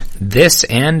This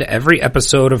and every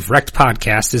episode of Wrecked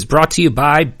Podcast is brought to you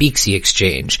by Beaxy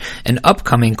Exchange, an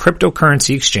upcoming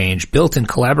cryptocurrency exchange built in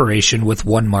collaboration with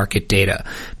OneMarket Data.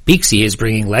 Beaxy is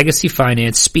bringing legacy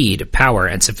finance speed, power,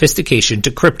 and sophistication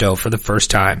to crypto for the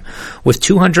first time. With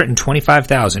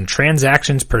 225,000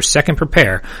 transactions per second per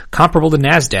pair, comparable to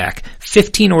NASDAQ,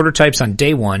 15 order types on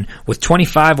day one, with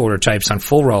 25 order types on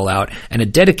full rollout, and a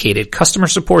dedicated customer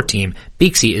support team,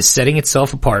 Beaxy is setting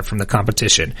itself apart from the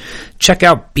competition. Check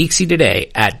out Beaxy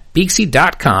today at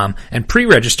Beaxy.com and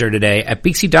pre-register today at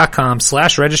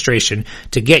Beaxy.com/registration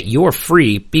to get your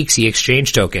free Beaxy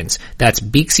Exchange tokens. That's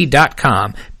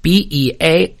Beaxy.com, BEAXY.com.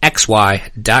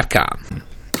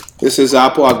 This is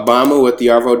Apo Agbama with the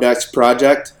ArvoDex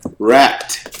Project,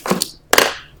 Wrecked.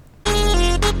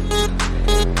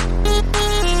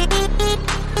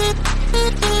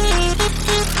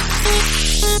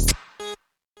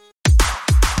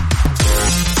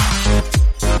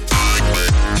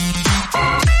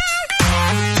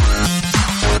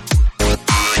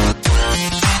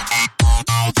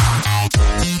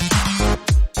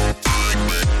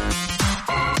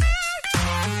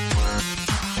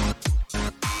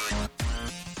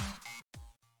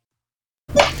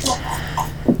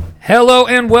 Hello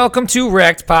and welcome to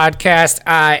Wrecked Podcast.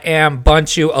 I am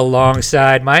Bunchu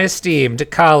alongside my esteemed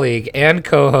colleague and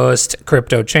co-host,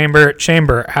 Crypto Chamber.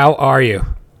 Chamber, how are you?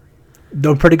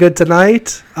 Doing pretty good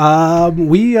tonight.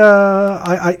 We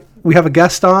have a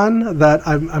guest on that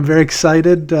I'm very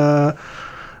excited to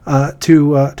have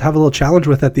a little challenge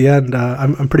with at the end.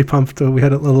 I'm pretty pumped. We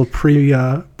had a little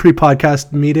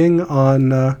pre-podcast meeting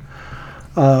on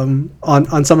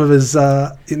some of his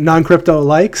non-crypto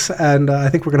likes, and I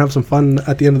think we're gonna have some fun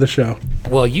at the end of the show.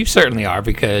 Well, you certainly are,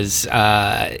 because this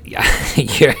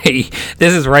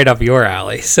is right up your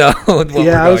alley. So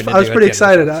yeah, I was pretty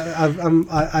excited.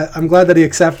 I'm glad that he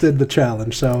accepted the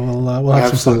challenge. So we'll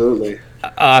have Absolutely. some fun.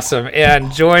 Awesome.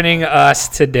 And joining us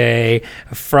today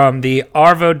from the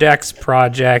ArvoDex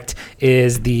Project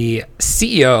is the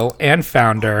CEO and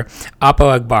founder,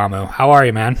 Apo Agbama. How are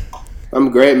you, man? I'm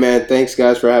great, man. Thanks,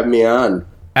 guys, for having me on.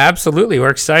 Absolutely. We're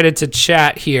excited to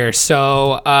chat here.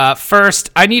 So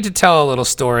first, I need to tell a little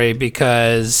story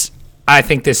because I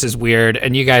think this is weird,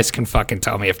 and you guys can fucking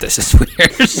tell me if this is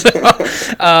weird. So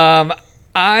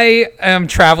I am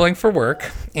traveling for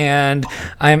work, and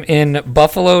I'm in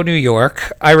Buffalo, New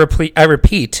York. I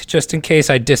repeat, just in case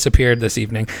I disappeared this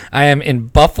evening, I am in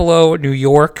Buffalo, New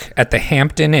York at the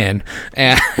Hampton Inn,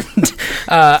 and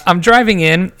I'm driving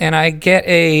in, and I get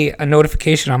a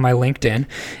notification on my LinkedIn,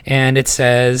 and it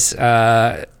says,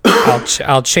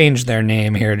 I'll change their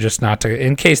name here, just not to,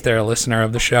 in case they're a listener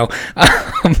of the show.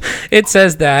 It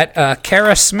says that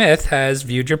Kara Smith has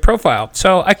viewed your profile.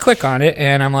 So I click on it,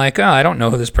 and I'm like, oh, I don't know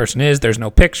who this person is. There's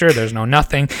no picture. There's no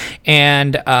nothing.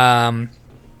 And I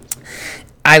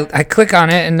click on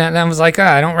it, and I was like,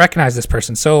 I don't recognize this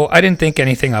person. So I didn't think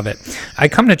anything of it. I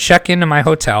come to check into my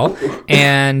hotel,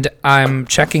 and I'm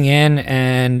checking in,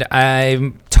 and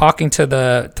I'm talking to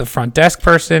the front desk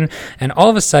person, and all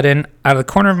of a sudden, out of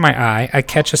the corner of my eye, I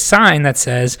catch a sign that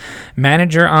says,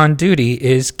 manager on duty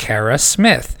is Kara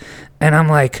Smith. And I'm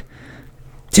like,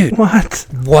 dude, what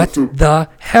the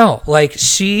hell? Like,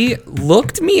 she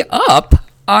looked me up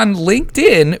on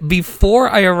LinkedIn before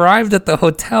I arrived at the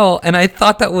hotel, and I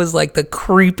thought that was like the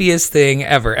creepiest thing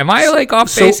ever. Am I like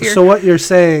off base here? So what you're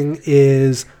saying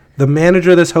is the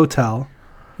manager of this hotel,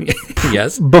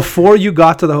 yes, before you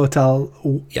got to the hotel,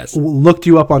 yes, looked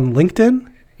you up on LinkedIn?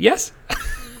 Yes.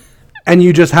 And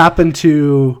you just happened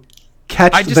to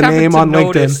catch the name on LinkedIn? I just happened to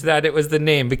notice that it was the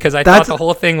name, because I thought the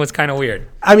whole thing was kind of weird.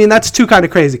 I mean, that's too kind of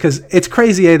crazy, because it's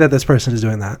crazy, that this person is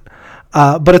doing that.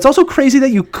 But it's also crazy that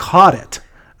you caught it.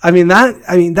 I mean that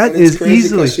is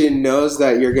easily. She knows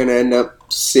that you're going to end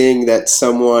up seeing that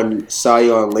someone saw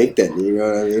you on LinkedIn. You know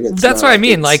what I mean? That's what I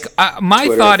mean. Like, my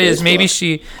thought is maybe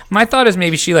she like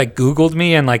Googled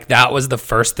me, and like that was the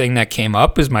first thing that came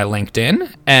up is my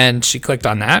LinkedIn, and she clicked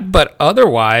on that. But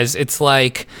otherwise, it's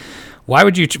like, why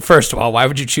would you? First of all, why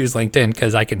would you choose LinkedIn?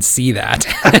 Because I can see that.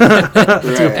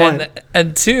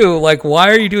 And two, like,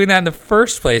 why are you doing that in the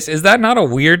first place? Is that not a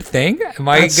weird thing? Am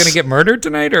I going to get murdered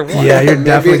tonight or what? Yeah, you're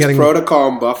definitely getting protocol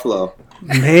in Buffalo.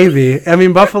 Maybe. I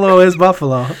mean, Buffalo is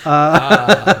Buffalo.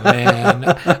 Man,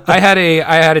 I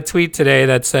had a tweet today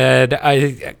that said,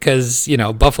 because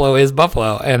Buffalo is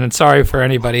Buffalo, and I'm sorry for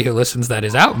anybody who listens that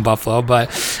is out in Buffalo, but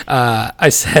I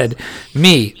said,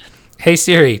 hey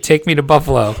Siri, take me to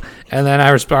Buffalo. And then I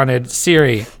responded,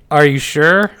 Siri, are you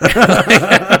sure?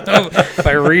 I don't know if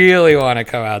I really want to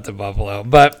come out to Buffalo.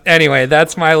 But anyway,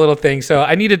 that's my little thing. So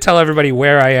I need to tell everybody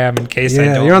where I am in case I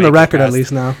don't. You're on the make it record at past.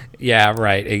 least now. Yeah,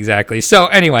 right, exactly. So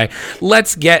anyway,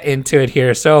 let's get into it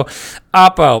here. So,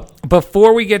 Oppo,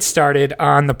 before we get started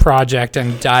on the project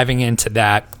and diving into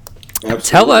that, Absolutely.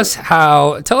 tell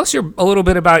us a little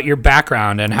bit about your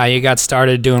background and how you got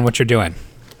started doing what you're doing.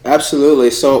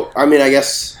 Absolutely. So, I mean, I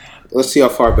guess let's see how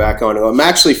far back I want to go. I'm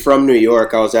actually from New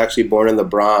York. I was actually born in the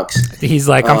Bronx. He's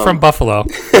like, I'm from Buffalo.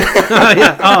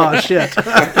 Yeah. Oh shit.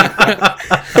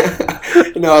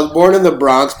 No, I was born in the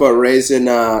Bronx, but raised in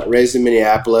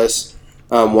Minneapolis.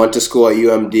 Went to school at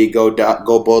UMD.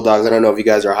 Go Bulldogs! I don't know if you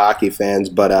guys are hockey fans,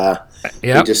 but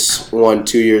we just won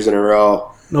 2 years in a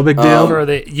row. No big deal.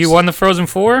 You won the Frozen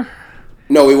Four?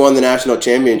 No, we won the national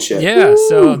championship. Yeah,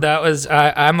 so that was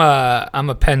I'm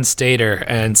a Penn Stater,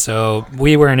 and so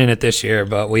we weren't in it this year,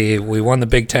 but we won the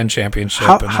Big Ten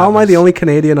championship. How am I the only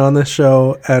Canadian on this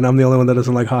show, and I'm the only one that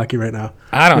doesn't like hockey right now?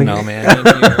 I don't know, man.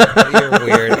 You're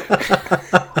weird.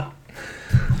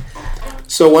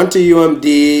 So went to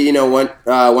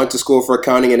UMD. Went to school for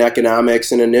accounting and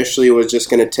economics, and initially was just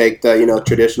going to take the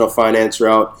traditional finance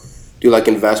route, do like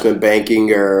investment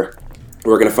banking or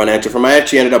work in a financial firm. I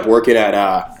actually ended up working at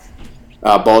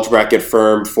a bulge bracket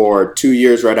firm for 2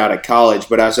 years right out of college.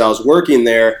 But as I was working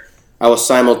there, I was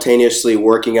simultaneously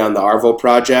working on the Arvo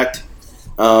project.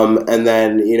 And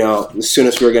then, as soon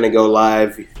as we were going to go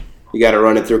live, you got to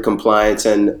run it through compliance.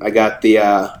 And I got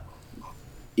the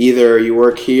either you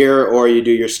work here or you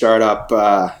do your startup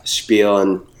spiel.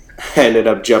 And I ended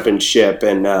up jumping ship,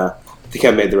 and I think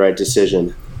I made the right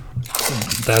decision.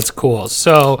 That's cool.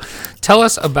 So tell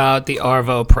us about the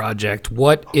Arvo project.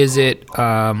 What is it?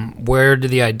 Where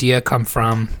did the idea come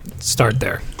from? Start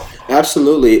there.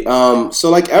 Absolutely. So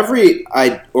like every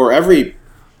startup or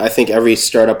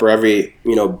every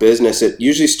business, it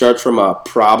usually starts from a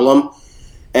problem.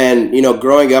 And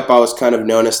growing up, I was kind of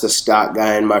known as the stock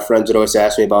guy, and my friends would always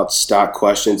ask me about stock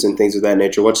questions and things of that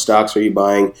nature. What stocks are you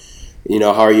buying?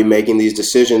 How are you making these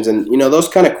decisions? And those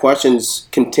kind of questions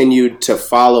continued to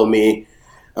follow me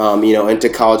into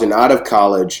college and out of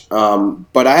college.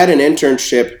 But I had an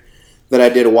internship that I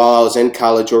did while I was in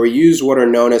college where we use what are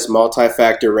known as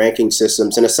multi-factor ranking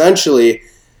systems. And essentially,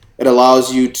 it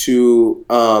allows you to,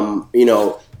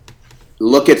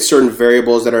 look at certain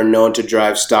variables that are known to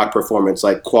drive stock performance,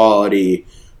 like quality,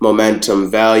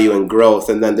 momentum, value, and growth.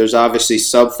 And then there's obviously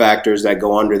sub-factors that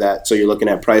go under that. So you're looking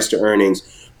at price to earnings,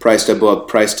 price to book,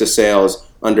 price to sales,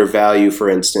 under value, for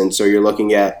instance. Or you're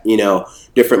looking at,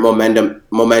 different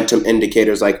momentum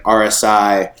indicators like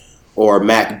RSI or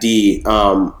MACD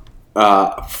and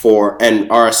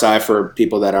RSI, for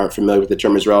people that aren't familiar with the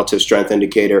term, is relative strength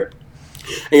indicator.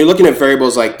 And you're looking at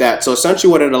variables like that. So essentially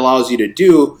what it allows you to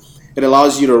do, it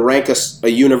allows you to rank a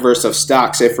universe of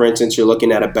stocks. Say, for instance, you're looking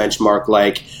at a benchmark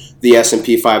like the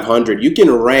S&P 500. You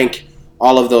can rank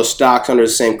all of those stocks under the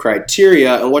same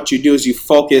criteria. And what you do is you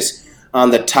focus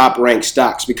on the top ranked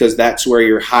stocks because that's where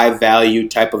your high value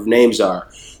type of names are.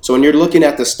 So when you're looking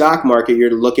at the stock market,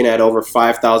 you're looking at over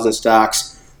 5,000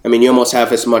 stocks. I mean, you almost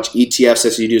have as much ETFs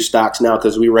as you do stocks now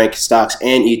because we rank stocks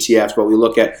and ETFs, but we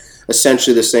look at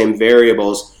essentially the same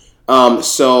variables.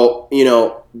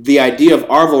 The idea of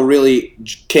Arvo really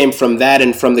came from that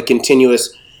and from the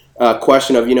continuous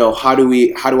question of, how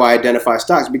do I identify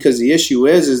stocks? Because the issue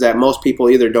is that most people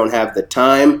either don't have the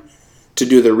time to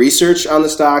do the research on the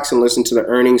stocks and listen to the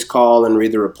earnings call and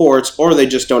read the reports, or they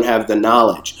just don't have the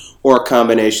knowledge, or a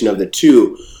combination of the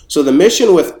two. So the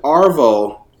mission with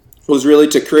Arvo was really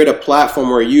to create a platform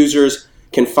where users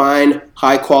can find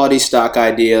high quality stock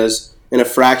ideas in a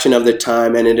fraction of the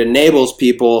time, and it enables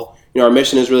people, our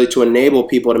mission is really to enable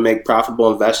people to make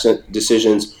profitable investment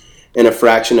decisions in a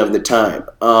fraction of the time.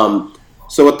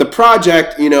 So with the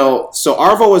project, so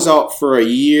Arvo was out for a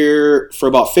year, for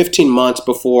about 15 months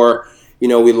before,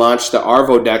 we launched the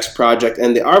ArvoDex project.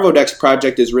 And the ArvoDex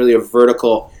project is really a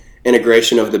vertical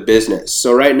integration of the business.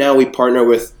 So right now we partner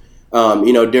with,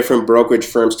 different brokerage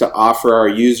firms to offer our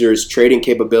users trading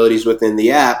capabilities within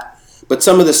the app. But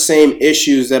some of the same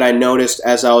issues that I noticed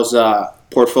as I was a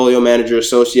portfolio manager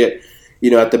associate,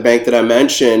 at the bank that I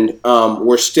mentioned,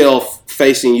 we're still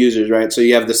facing users, right? So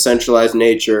you have the centralized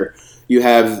nature, you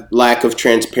have lack of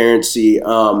transparency,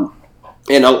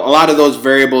 and a lot of those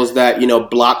variables that,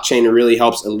 blockchain really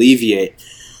helps alleviate.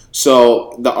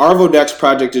 So the ArvoDex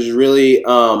project is really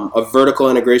a vertical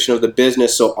integration of the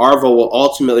business. So Arvo will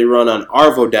ultimately run on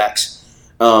ArvoDex.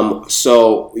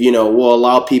 We'll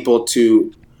allow people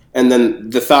to, and then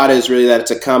the thought is really that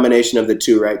it's a combination of the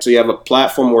two, right? So you have a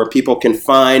platform where people can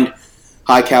find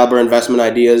high caliber investment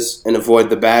ideas and avoid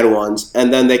the bad ones.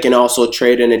 And then they can also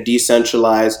trade in a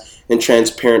decentralized and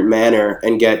transparent manner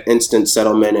and get instant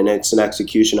settlement and instant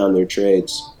execution on their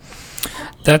trades.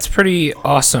 That's pretty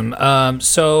awesome.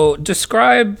 So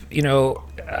describe,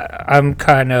 I'm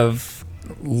kind of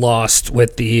lost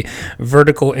with the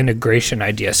vertical integration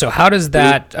idea. So how does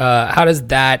that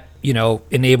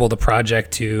enable the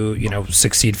project to,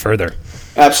 succeed further?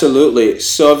 Absolutely.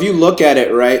 So if you look at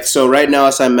it, right, so right now,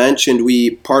 as I mentioned,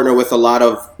 we partner with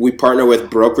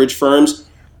brokerage firms.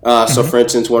 So for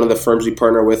instance, one of the firms we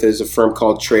partner with is a firm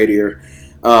called Tradier.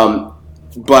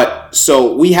 But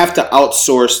so we have to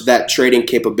outsource that trading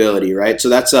capability, right? So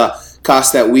that's a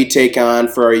cost that we take on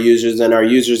for our users, and our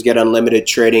users get unlimited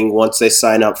trading once they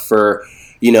sign up for,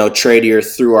 Tradier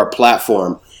through our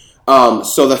platform.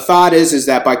 So the thought is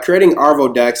that by creating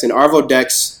ArvoDex, and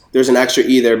ArvoDex, there's an extra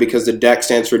E there because the DEX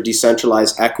stands for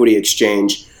Decentralized Equity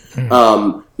Exchange.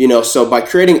 So by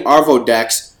creating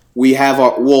ArvoDex,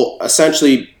 we'll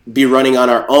essentially be running on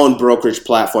our own brokerage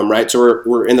platform, right? So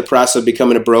we're in the process of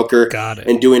becoming a broker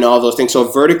and doing all those things. So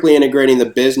vertically integrating the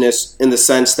business in the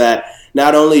sense that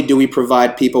not only do we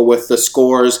provide people with the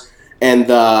scores and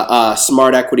the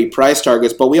smart equity price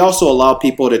targets, but we also allow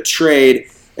people to trade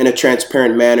in a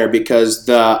transparent manner because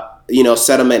the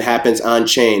settlement happens on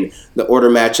chain. The order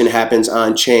matching happens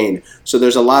on chain. So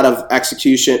there's a lot of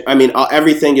execution. I mean,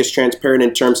 everything is transparent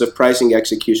in terms of pricing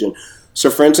execution. So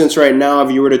for instance, right now,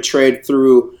 if you were to trade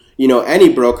through, any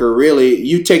broker, really,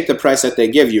 you take the price that they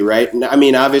give you, right? I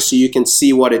mean, obviously you can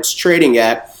see what it's trading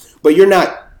at, but you're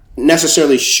not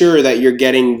necessarily sure that you're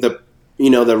getting the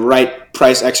right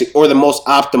price or the most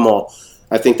optimal.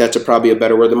 I think that's probably a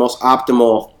better word, the most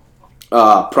optimal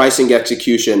pricing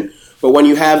execution. But when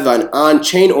you have an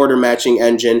on-chain order matching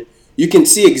engine, you can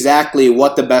see exactly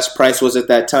what the best price was at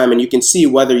that time, and you can see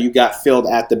whether you got filled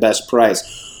at the best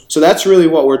price. So that's really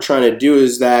what we're trying to do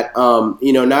is that,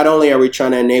 not only are we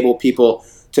trying to enable people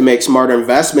to make smarter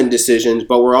investment decisions,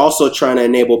 but we're also trying to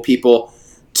enable people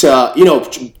to,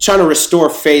 trying to restore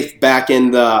faith back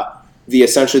in the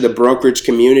essentially the brokerage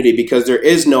community, because there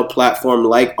is no platform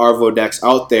like ArvoDex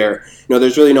out there.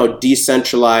 There's really no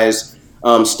decentralized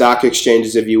stock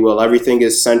exchanges, if you will. Everything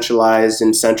is centralized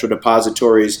in central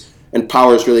depositories, and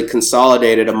power is really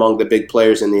consolidated among the big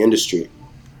players in the industry.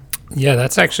 Yeah,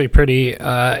 that's actually pretty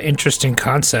interesting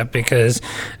concept because,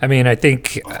 I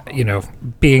think,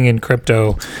 being in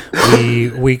crypto,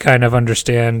 we kind of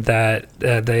understand that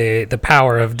the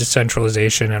power of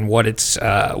decentralization and what it's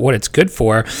good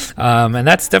for, and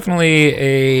that's definitely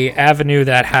a avenue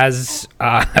that has,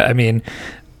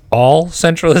 all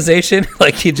centralization,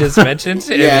 like you just mentioned.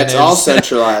 Yeah, it's all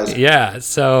centralized. Yeah,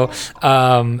 so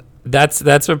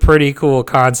that's a pretty cool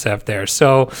concept there.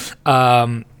 So.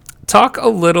 Talk a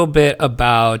little bit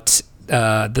about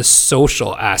the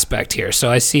social aspect here.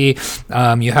 So I see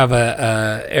you have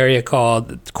a area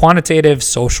called quantitative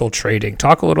social trading.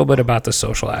 Talk a little bit about the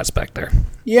social aspect there.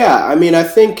 Yeah, I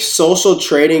think social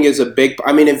trading is a big.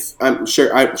 I'm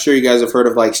sure you guys have heard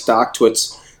of like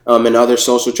StockTwits and other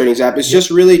social trading apps. It's just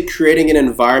really creating an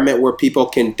environment where people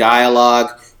can dialogue.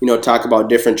 Talk about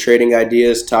different trading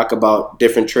ideas, talk about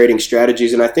different trading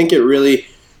strategies, and I think it really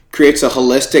creates a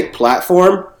holistic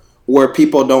platform where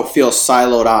people don't feel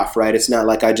siloed off, right? It's not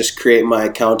like I just create my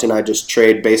account and I just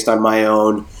trade based on my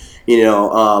own,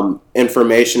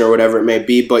 information or whatever it may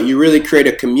be. But you really create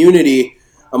a community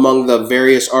among the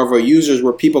various Arvo users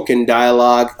where people can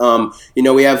dialogue.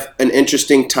 We have an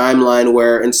interesting timeline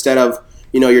where instead of,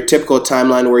 your typical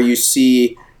timeline where you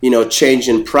see, change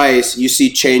in price, you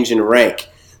see change in rank.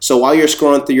 So while you're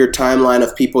scrolling through your timeline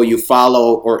of people you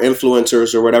follow or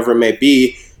influencers or whatever it may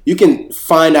be, you can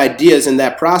find ideas in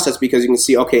that process because you can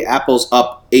see, okay, Apple's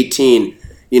up 18,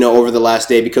 over the last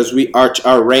day because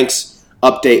our ranks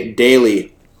update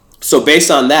daily. So based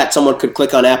on that, someone could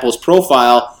click on Apple's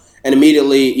profile and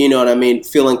immediately,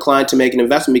 feel inclined to make an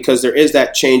investment because there is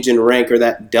that change in rank or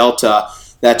that delta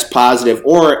that's positive.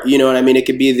 Or, it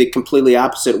could be the completely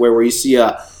opposite where you see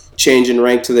a change in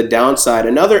rank to the downside.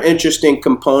 Another interesting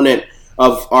component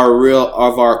of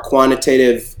our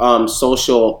quantitative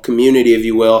social community, if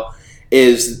you will,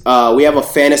 is we have a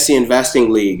fantasy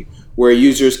investing league where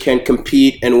users can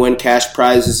compete and win cash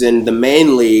prizes in the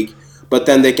main league, but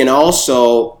then they can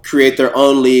also create their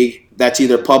own league that's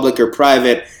either public or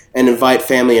private and invite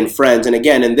family and friends. And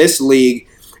again, in this league,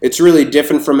 it's really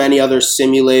different from any other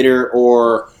simulator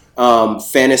or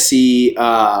fantasy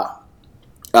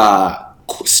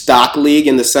stock league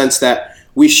in the sense that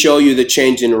we show you the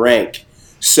change in rank.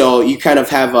 So you kind of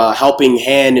have a helping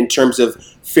hand in terms of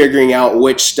figuring out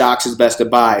which stocks is best to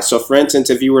buy. So for instance,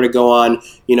 if you were to go on,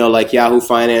 like Yahoo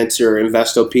Finance or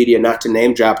Investopedia, not to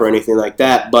name drop or anything like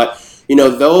that, but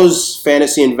those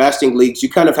fantasy investing leagues, you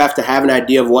kind of have to have an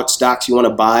idea of what stocks you want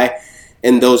to buy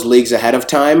in those leagues ahead of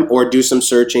time, or do some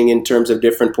searching in terms of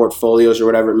different portfolios or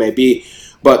whatever it may be.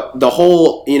 But the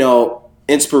whole,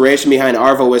 inspiration behind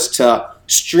Arvo was to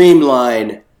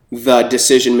streamline the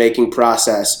decision-making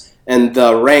process, and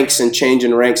the ranks and change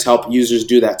in ranks help users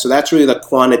do that. So that's really the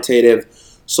quantitative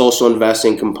social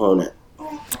investing component.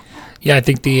 Yeah, I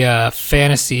think the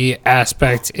fantasy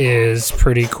aspect is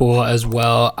pretty cool as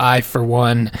well. I, for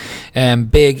one, am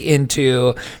big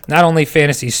into not only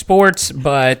fantasy sports,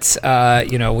 but,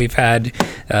 we've had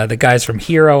the guys from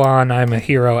Hero on. I'm a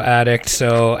Hero addict,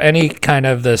 so any kind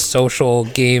of the social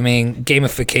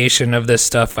gamification of this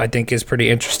stuff, I think, is pretty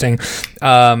interesting.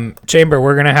 Chamber,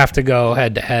 we're going to have to go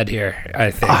head-to-head here, I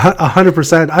think.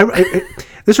 100%.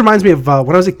 This reminds me of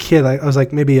when I was a kid. I was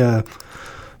like maybe a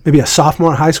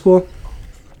sophomore in high school,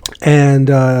 and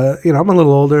I'm a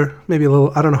little older, maybe a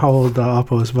little. I don't know how old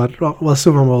Oppo is, but we'll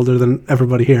assume I'm older than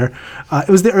everybody here. It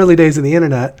was the early days of the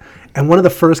internet, and one of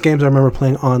the first games I remember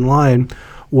playing online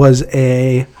was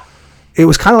it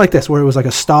was kind of like this, where it was like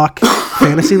a stock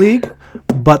fantasy league,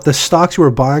 but the stocks you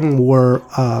were buying were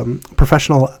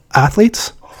professional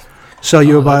athletes. So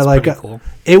you would buy like cool.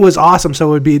 It was awesome. So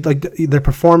it would be like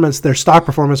their stock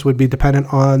performance would be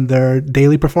dependent on their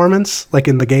daily performance, like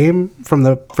in the game from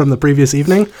the previous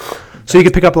evening. So you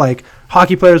could pick up like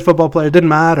hockey players, football players, didn't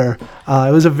matter.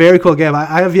 It was a very cool game.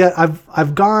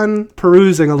 I've gone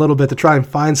perusing a little bit to try and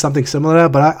find something similar to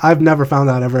that, but I've never found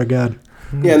that ever again.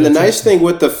 Yeah, and the nice thing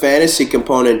with the fantasy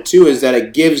component too is that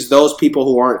it gives those people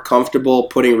who aren't comfortable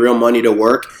putting real money to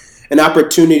work an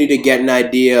opportunity to get an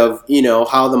idea of,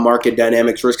 how the market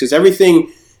dynamics works, because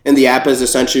everything in the app is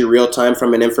essentially real time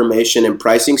from an information and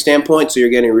pricing standpoint. So you're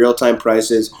getting real time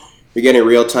prices, you're getting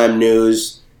real time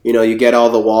news. You get all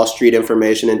the Wall Street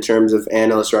information in terms of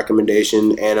analyst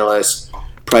recommendation, analyst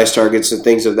price targets, and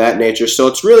things of that nature. So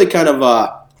it's really kind of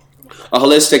a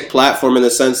holistic platform in the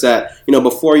sense that,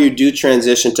 before you do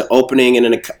transition to opening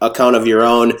an account of your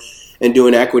own and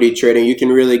doing equity trading, you can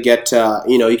really get,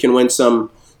 you can win some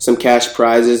cash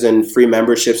prizes and free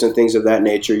memberships and things of that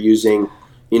nature using,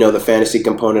 the fantasy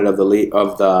component of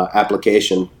the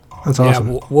application. That's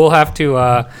awesome. Yeah, we'll have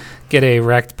to get a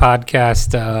Wrecked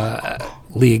podcast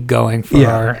league going for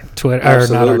our Twitter, or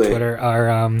not our Twitter,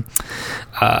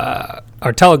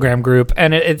 our Telegram group.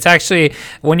 And it's actually,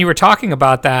 when you were talking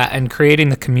about that and creating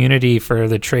the community for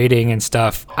the trading and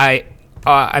stuff, I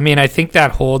think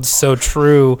that holds so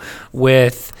true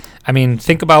with.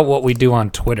 Think about what we do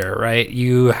on Twitter, right?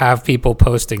 You have people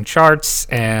posting charts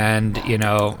and,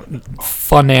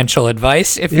 financial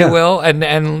advice, if you will.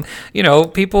 And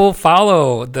people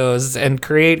follow those and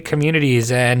create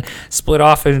communities and split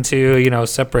off into,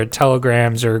 separate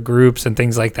telegrams or groups and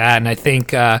things like that. And I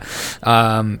think,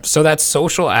 so that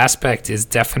social aspect is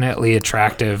definitely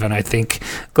attractive. And I think,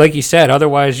 like you said,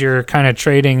 otherwise you're kind of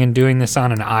trading and doing this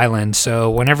on an island.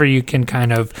 So whenever you can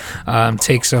kind of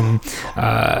take some,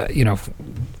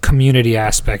 community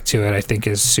aspect to it, I think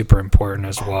is super important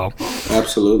as well.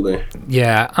 Absolutely.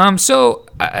 Yeah. So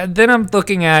then I'm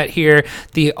looking at here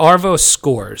the Arvo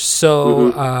scores.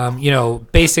 So,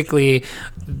 basically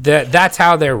that's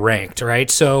how they're ranked, right?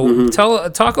 So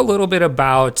talk a little bit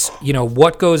about,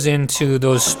 what goes into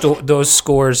those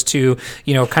scores to,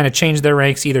 kind of change their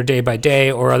ranks either day by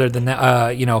day or other than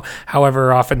that,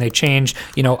 however often they change,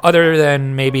 other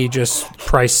than maybe just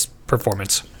price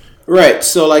performance. Right.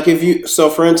 So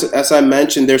for instance, as I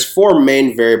mentioned, there's 4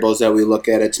 main variables that we look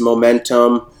at. It's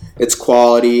momentum, it's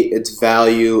quality, it's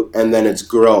value, and then it's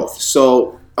growth.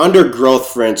 So under growth,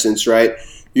 for instance, right,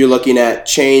 you're looking at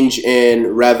change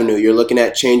in revenue, you're looking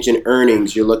at change in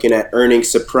earnings, you're looking at earnings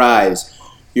surprise.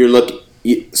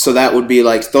 So that would be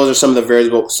like, those are some of the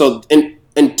variables. So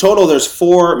in total, there's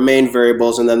 4 main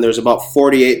variables, and then there's about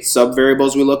 48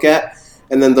 sub-variables we look at,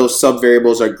 and then those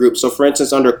sub-variables are grouped. So for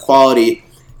instance, under quality,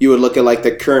 you would look at like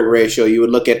the current ratio, you would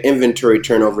look at inventory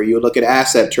turnover, you would look at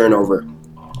asset turnover.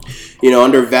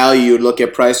 Under value, you would look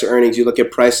at price to earnings, you look at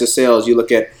price to sales, you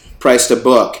look at price to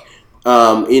book.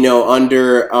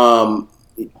 Under,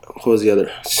 what was the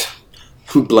other?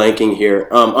 I'm blanking here.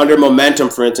 Under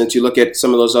momentum, for instance, you look at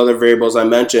some of those other variables I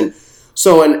mentioned.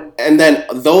 So, and then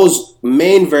those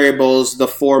main variables, the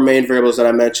 4 main variables that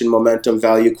I mentioned, momentum,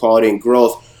 value, quality, and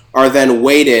growth, are then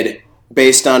weighted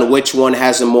based on which one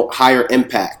has a higher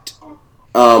impact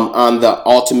on the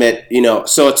ultimate,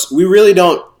 so we really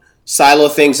don't silo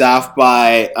things off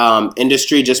by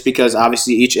industry, just because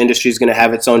obviously each industry is going to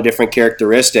have its own different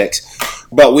characteristics.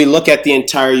 But we look at the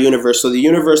entire universe. So the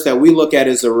universe that we look at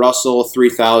is the Russell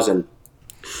 3000.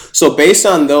 So based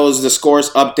on those, the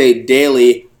scores update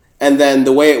daily. And then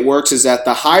the way it works is that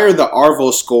the higher the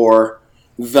ARVO score,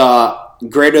 the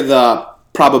greater the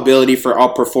probability for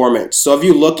outperformance. So if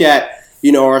you look at,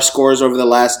 our scores over the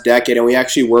last decade, and we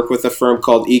actually work with a firm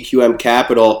called EQM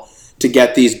Capital to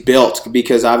get these built,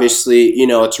 because obviously,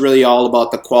 it's really all about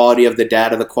the quality of the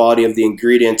data, the quality of the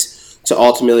ingredients to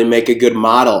ultimately make a good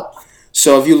model.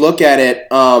 So if you look at it,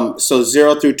 so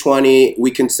 0 through 20, we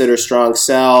consider strong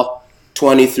sell.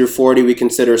 20 through 40, we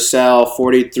consider sell.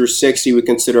 40 through 60, we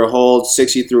consider hold.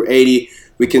 60 through 80,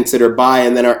 we consider buy.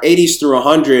 And then our 80s through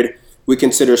 100, we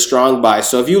consider strong buy.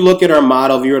 So if you look at our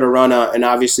model, if you were to run and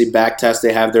obviously back test,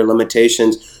 they have their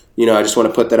limitations. I just want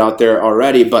to put that out there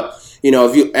already. But,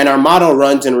 and our model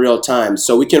runs in real time.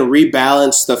 So we can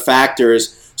rebalance the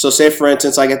factors. So say, for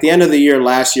instance, like at the end of the year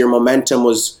last year, momentum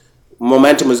was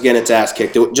getting its ass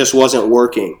kicked. It just wasn't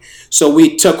working. So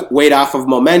we took weight off of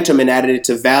momentum and added it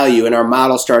to value, and our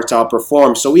model starts to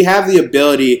outperform. So we have the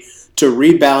ability to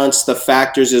rebalance the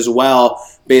factors as well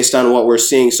based on what we're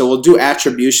seeing. So we'll do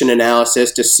attribution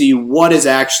analysis to see what is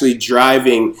actually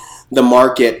driving the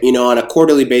market, on a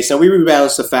quarterly basis. Now, we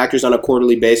rebalance the factors on a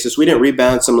quarterly basis. We didn't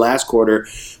rebalance them last quarter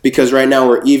because right now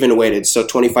we're even weighted. So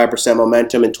 25%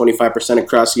 momentum and 25%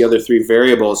 across the other three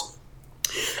variables.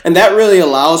 And that really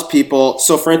allows people,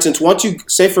 so for instance,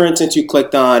 you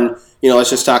clicked on, let's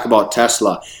just talk about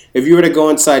Tesla. If you were to go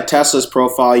inside Tesla's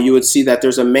profile, you would see that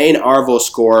there's a main ARVO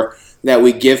score that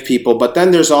we give people, but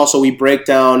then there's also, we break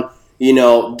down,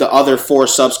 the other 4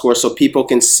 subscores so people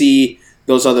can see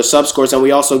those other subscores, and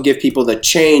we also give people the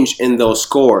change in those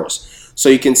scores. So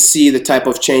you can see the type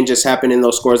of changes happen in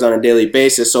those scores on a daily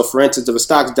basis. So for instance, if a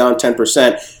stock's down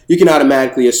 10%, you can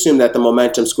automatically assume that the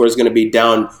momentum score is going to be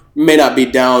down, may not be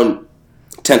down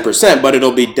 10%, but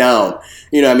it'll be down.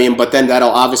 But then that'll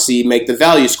obviously make the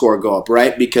value score go up,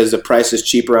 right? Because the price is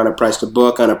cheaper on a price to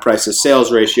book, on a price to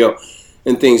sales ratio,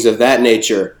 and things of that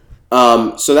nature.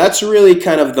 So that's really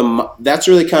kind of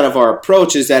our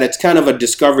approach, is that it's kind of a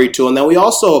discovery tool. And then we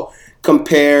also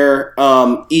compare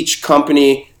each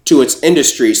company to its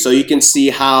industry. So you can see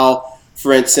how,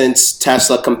 for instance,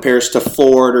 Tesla compares to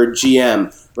Ford or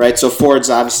GM, right? So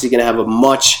Ford's obviously going to have a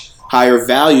much higher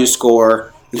value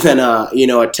score than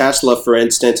a Tesla, for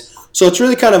instance. So it's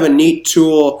really kind of a neat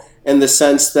tool in the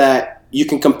sense that you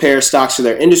can compare stocks to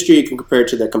their industry, you can compare it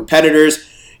to their competitors,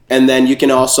 and then you can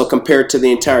also compare it to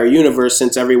the entire universe,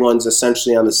 since everyone's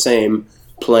essentially on the same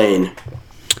plane.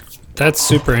 That's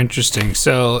super interesting.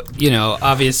 So,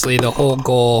 obviously the whole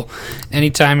goal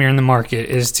anytime you're in the market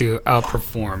is to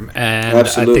outperform. And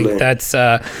Absolutely. I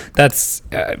think that's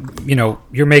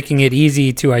you're making it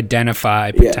easy to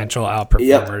identify potential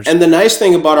outperformers. Yep. And the nice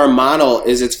thing about our model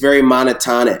is it's very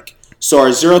monotonic. So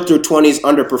our 0 through 20s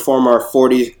underperform our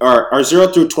 40, our 0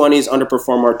 through 20s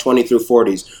underperform our 20 through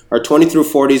 40s. Our 20 through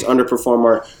 40s underperform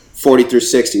our 40 through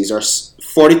 60s. Our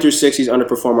 40 through 60s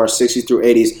underperform our 60 through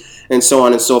 80s. And so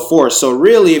on and so forth. So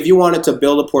really, if you wanted to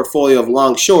build a portfolio of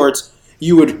long shorts,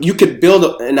 you could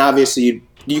build, and obviously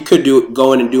you could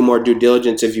go in and do more due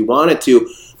diligence if you wanted to.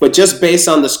 But just based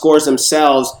on the scores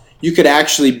themselves, you could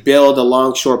actually build a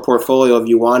long short portfolio if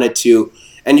you wanted to,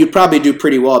 and you'd probably do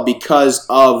pretty well because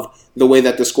of the way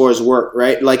that the scores work,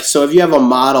 right? Like, so if you have a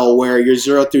model where your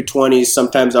 0 through 20s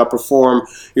sometimes outperform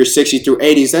your 60 through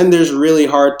 80s, then it's really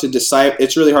hard to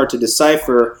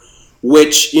decipher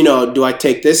which, do I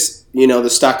take this, the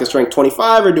stock that's ranked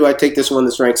 25, or do I take this one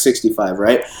that's ranked 65,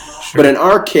 right? Sure. But in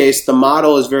our case, the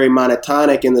model is very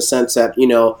monotonic in the sense that,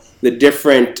 the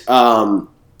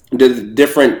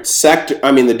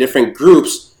different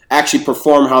groups actually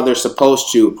perform how they're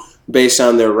supposed to based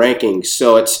on their rankings.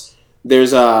 So it's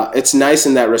nice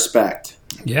in that respect.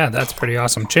 Yeah, that's pretty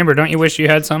awesome. Chamber, don't you wish you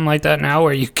had something like that now,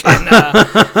 where you can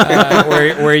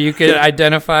where you could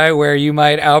identify where you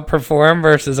might outperform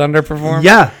versus underperform?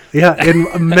 Yeah,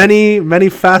 in many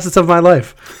facets of my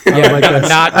life.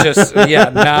 Not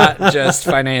just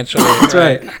financially. That's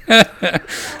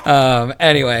right.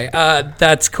 Anyway,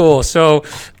 that's cool. So,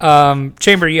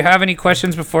 Chamber, you have any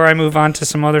questions before I move on to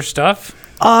some other stuff?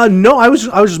 No, I was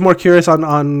just more curious on,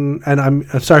 and I'm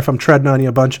sorry if I'm treading on you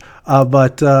a bunch,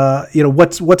 but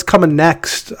what's coming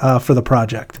next for the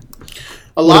project?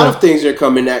 A lot of things are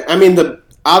coming next. I mean,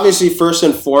 obviously first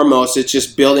and foremost, it's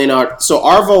just building out. So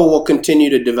ARVO will continue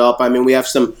to develop. I mean, we have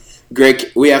some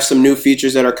new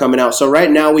features that are coming out. So right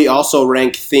now we also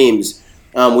rank themes.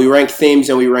 We rank themes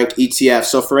and we rank ETFs.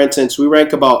 So for instance, we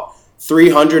rank about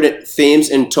 300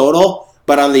 themes in total.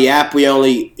 but on the app we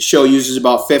only show users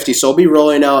about 50. So we'll be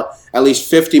rolling out at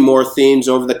least 50 more themes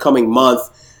over the coming month.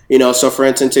 So for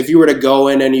instance, if you were to go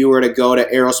in and you were to go to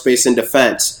aerospace and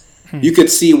defense, you could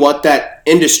see what that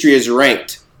industry is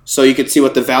ranked. So you could see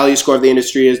what the value score of the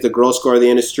industry is, the growth score of the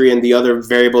industry, and the other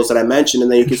variables that I mentioned,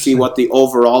 and then you can see what the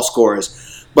overall score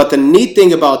is. But the neat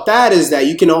thing about that is that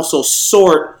you can also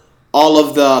sort all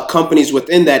of the companies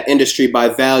within that industry by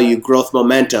value, growth,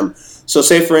 momentum. So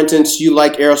say, for instance, you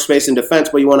like aerospace and defense,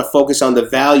 but you want to focus on the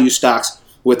value stocks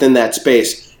within that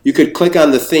space. You could click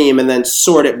on the theme and then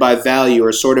sort it by value,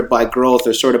 or sort it by growth,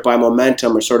 or sort it by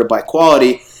momentum, or sort it by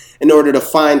quality, in order to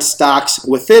find stocks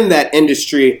within that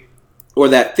industry or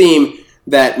that theme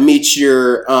that meet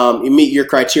your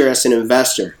criteria as an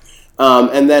investor.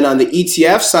 And then on the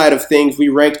ETF side of things, we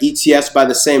rank ETFs by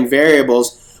the same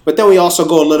variables, but then we also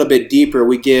go a little bit deeper.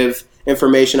 We give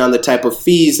information on the type of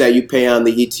fees that you pay on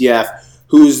the ETF,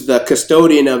 who's the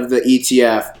custodian of the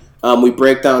ETF. We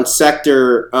break down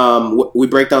sector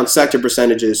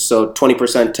percentages, so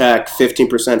 20% tech,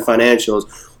 15%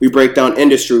 financials. We break down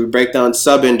industry, we break down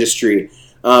sub-industry,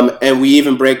 and we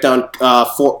even break down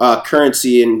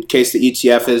currency in case the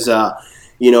ETF is an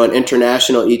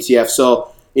international ETF.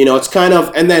 So it's kind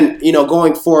of, and then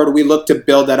going forward, we look to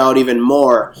build that out even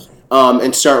more.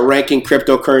 And start ranking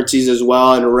cryptocurrencies as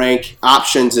well, and rank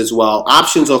options as well.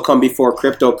 Options will come before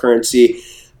cryptocurrency.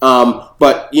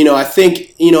 But I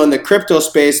think in the crypto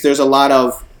space there's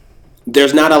not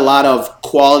a lot of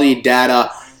quality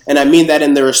data, and I mean that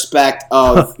in the respect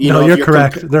of no, you're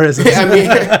correct. There isn't. I mean,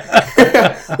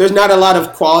 there's not a lot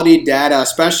of quality data,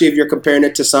 especially if you're comparing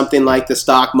it to something like the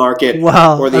stock market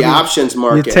or the options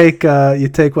market. You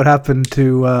take what happened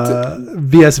to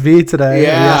VSV today,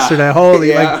 yesterday.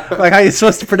 Holy, like how are you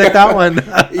supposed to predict that one?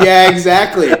 Yeah,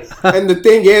 exactly. And the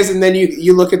thing is, and then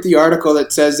you look at the article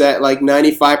that says that like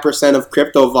 95% of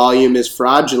crypto volume is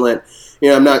fraudulent.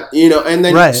 I'm not, and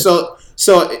then right.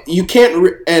 So you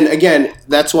can't, and again,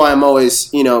 that's why I'm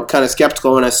always, kind of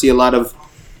skeptical when I see a lot of,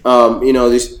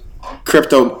 these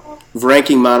crypto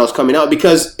ranking models coming out,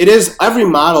 because every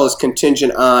model is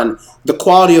contingent on the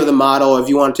quality of the model. If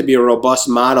you want it to be a robust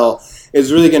model,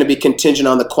 is really going to be contingent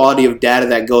on the quality of data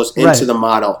that goes into the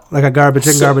model. Like a garbage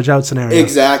in, garbage out scenario.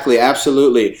 Exactly,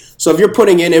 absolutely. So if you're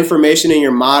putting in information in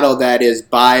your model that is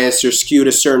biased or skewed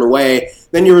a certain way,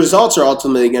 then your results are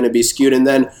ultimately going to be skewed. And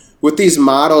then with these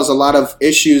models, a lot of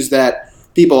issues that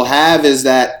people have is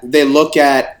that they look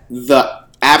at the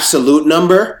absolute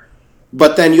number,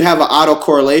 but then you have an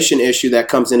autocorrelation issue that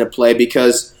comes into play,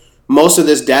 because most of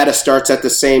this data starts at the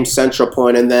same central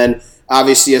point, and then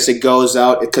obviously as it goes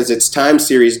out, because it's time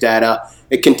series data,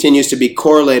 it continues to be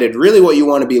correlated. Really what you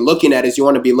want to be looking at is you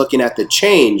want to be looking at the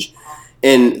change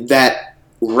in that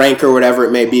rank or whatever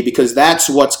it may be, because that's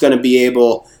what's going to be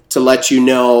able to let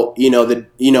how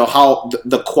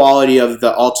the quality of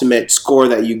the ultimate score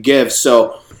that you give.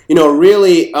 So,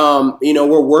 really,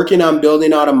 we're working on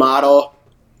building out a model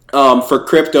for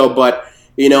crypto, but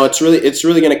it's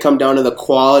really going to come down to the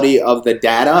quality of the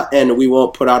data, and we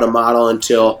won't put out a model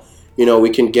until we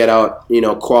can get out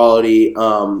quality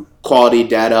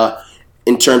data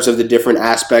in terms of the different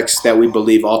aspects that we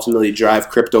believe ultimately drive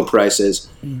crypto prices.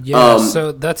 Yeah,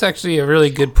 so that's actually a really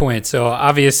good point. So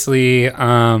obviously,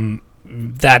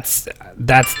 that's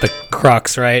the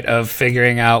crux, right, of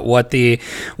figuring out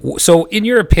so in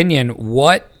your opinion,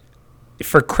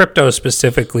 for crypto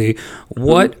specifically,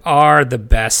 what are the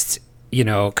best,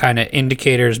 kind of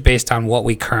indicators based on what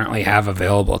we currently have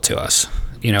available to us?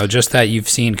 Just that you've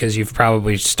seen, because you've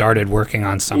probably started working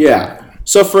on something. Yeah.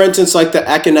 So, for instance, like the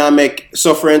economic.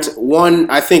 So, for instance,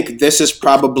 I think this is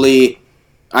probably,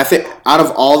 out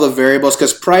of all the variables,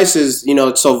 because price is,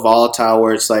 it's so volatile,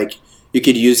 where it's like you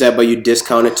could use that, but you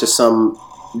discount it to some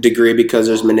degree because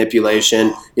there's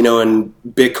manipulation. In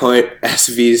Bitcoin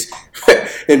SV's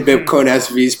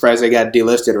price, I got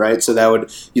delisted, right? So that would,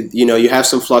 you have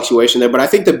some fluctuation there. But I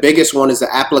think the biggest one is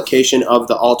the application of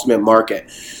the ultimate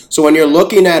market. So when you're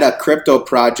looking at a crypto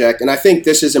project, and I think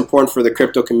this is important for the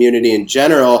crypto community in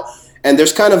general, and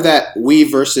there's kind of that we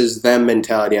versus them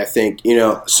mentality, I think,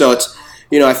 so it's,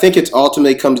 I think it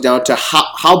ultimately comes down to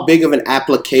how big of an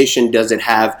application does it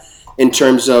have in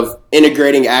terms of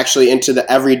integrating actually into the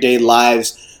everyday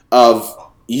lives of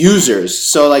users.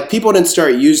 So like people didn't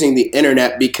start using the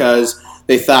internet because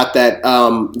they thought that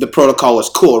the protocol was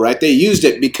cool, right? They used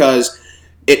it because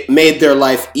it made their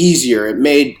life easier. It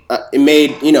made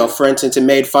for instance, it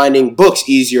made finding books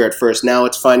easier at first. Now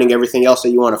it's finding everything else that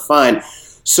you want to find.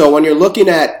 So when you're looking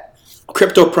at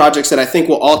crypto projects that I think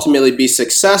will ultimately be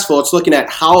successful, it's looking at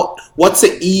what's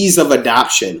the ease of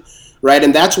adoption, right?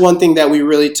 And that's one thing that we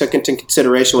really took into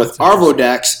consideration with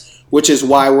Arvodex, which is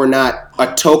why we're not a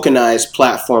tokenized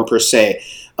platform per se.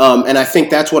 And I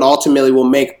think that's what ultimately will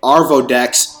make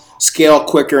ArvoDex scale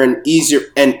quicker and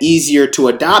easier to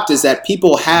adopt, is that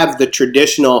people have the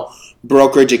traditional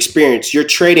brokerage experience. You're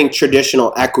trading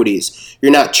traditional equities.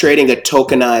 You're not trading a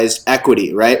tokenized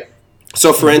equity, right?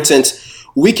 So for instance,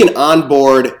 we can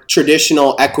onboard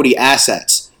traditional equity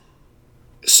assets.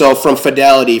 So from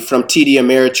Fidelity, from TD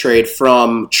Ameritrade,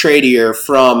 from Tradier,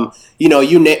 from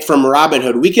from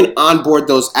Robinhood, we can onboard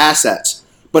those assets.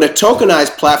 But a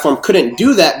tokenized platform couldn't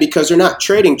do that because they're not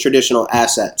trading traditional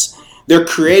assets. They're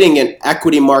creating an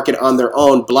equity market on their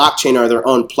own blockchain or their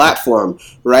own platform,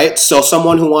 right? So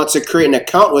someone who wants to create an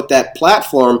account with that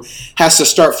platform has to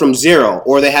start from zero,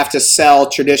 or they have to sell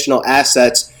traditional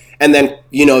assets and then,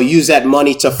 use that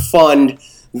money to fund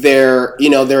their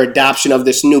adoption of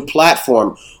this new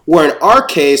platform. Where in our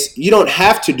case, you don't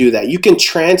have to do that. You can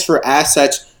transfer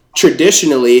assets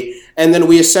traditionally, and then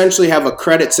we essentially have a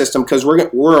credit system because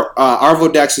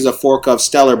ArvoDex is a fork of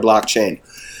Stellar blockchain.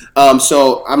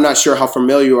 So I'm not sure how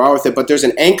familiar you are with it, but there's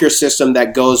an anchor system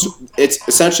that it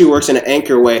essentially works in an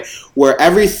anchor way where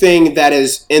everything that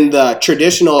is in the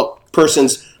traditional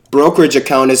person's brokerage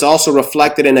account is also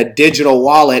reflected in a digital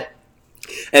wallet,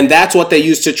 and that's what they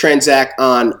use to transact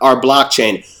on our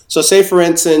blockchain. So say, for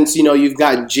instance, you've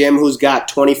got Jim who's got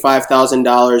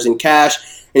 $25,000 in cash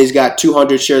and he's got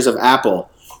 200 shares of Apple.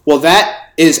 Well,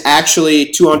 that is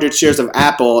actually 200 shares of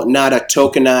Apple, not a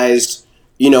tokenized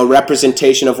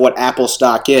representation of what Apple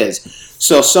stock is.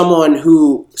 So someone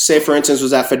who, say for instance,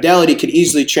 was at Fidelity could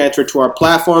easily transfer to our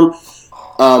platform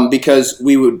because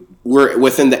we're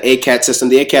within the ACAT system.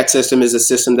 The ACAT system is a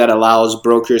system that allows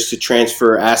brokers to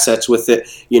transfer assets with it,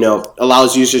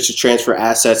 allows users to transfer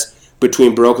assets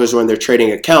between brokers when they're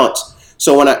trading accounts.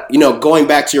 So going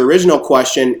back to your original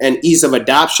question and ease of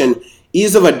adoption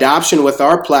with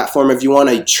our platform, if you want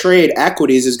to trade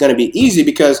equities, is going to be easy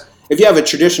because if you have a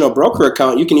traditional broker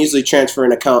account, you can easily transfer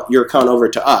your account over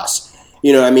to us.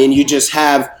 You just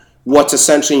have what's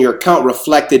essentially in your account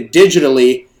reflected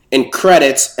digitally in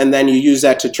credits, and then you use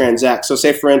that to transact. So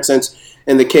say, for instance,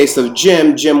 in the case of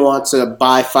Jim wants to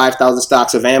buy 5,000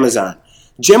 stocks of Amazon.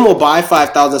 Jim will buy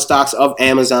 5,000 stocks of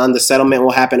Amazon. The settlement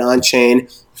will happen on-chain,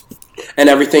 and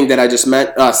everything that I just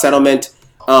meant, settlement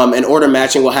and order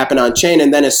matching will happen on-chain.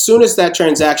 And then as soon as that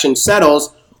transaction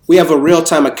settles, we have a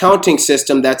real-time accounting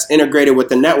system that's integrated with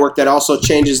the network that also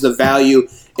changes the value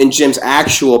in Jim's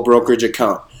actual brokerage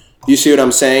account. You see what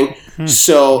I'm saying?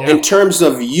 So in terms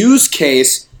of use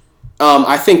case,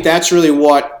 I think that's really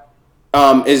what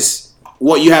is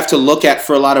what you have to look at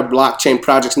for a lot of blockchain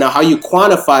projects. Now, how you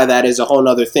quantify that is a whole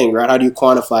other thing, right? How do you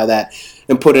quantify that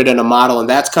and put it in a model? And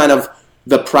that's kind of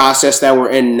the process that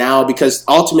we're in now, because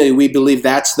ultimately we believe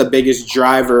that's the biggest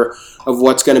driver of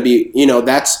what's going to be,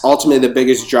 that's ultimately the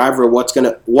biggest driver of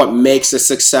what makes a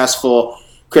successful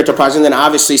crypto project. And then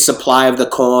obviously supply of the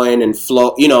coin and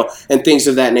flow, and things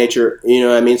of that nature,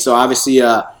 So obviously,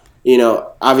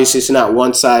 obviously it's not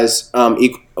one size,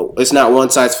 it's not one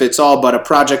size fits all, but a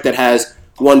project that has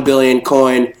 1 billion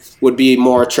coin would be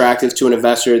more attractive to an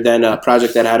investor than a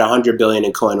project that had 100 billion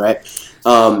in coin, right?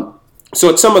 So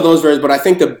it's some of those variables, but I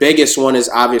think the biggest one is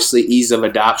obviously ease of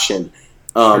adoption.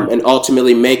 And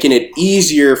ultimately making it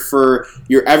easier for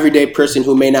your everyday person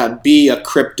who may not be a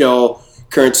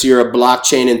cryptocurrency or a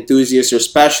blockchain enthusiast or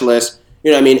specialist.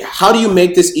 How do you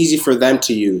make this easy for them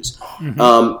to use?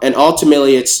 And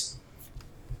ultimately it's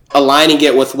aligning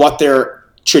it with what they're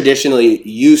traditionally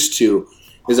used to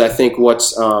is, I think, what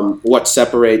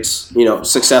separates,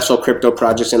 successful crypto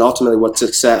projects, and ultimately what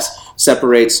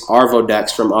separates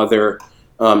ArvoDex from other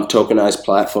tokenized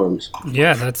platforms.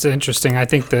 Yeah, that's interesting. I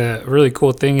think the really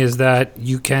cool thing is that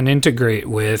you can integrate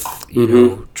with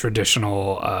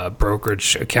traditional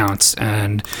brokerage accounts,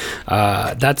 and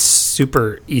that's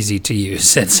super easy to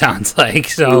use, it sounds like.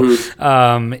 So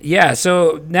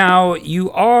so now you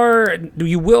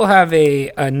will have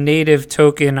a native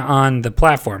token on the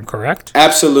platform, correct?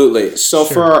 Absolutely. So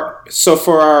for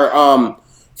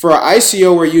our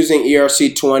ICO, we're using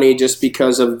ERC20 just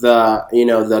because of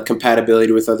the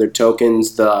compatibility with other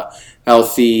tokens, the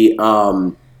healthy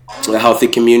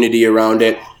community around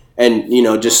it, and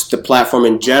just the platform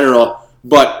in general.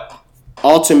 But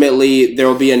ultimately, there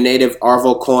will be a native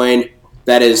Arvo coin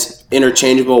that is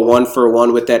interchangeable one for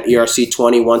one with that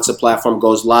ERC20 once the platform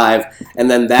goes live, and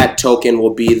then that token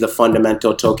will be the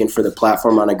fundamental token for the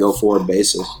platform on a go-forward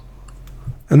basis.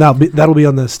 And that'll be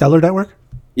on the Stellar network?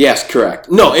 Yes, correct.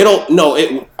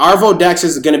 ArvoDex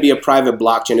is going to be a private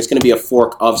blockchain. It's going to be a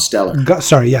fork of Stellar.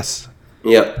 Sorry, yes.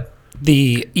 Yep.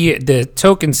 the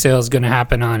token sale is going to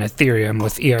happen on Ethereum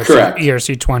with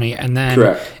ERC20, and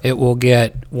then it will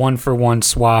get 1-for-1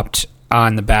 swapped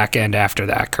on the back end after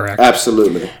that, correct?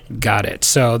 Absolutely. Got it.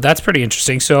 So that's pretty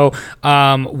interesting. So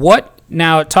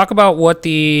now talk about what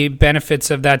the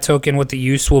benefits of that token, what the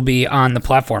use will be on the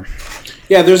platform.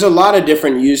 Yeah, there's a lot of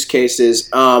different use cases.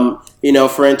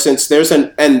 For instance,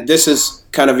 and this is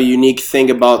kind of a unique thing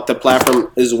about the platform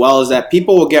as well, is that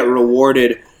people will get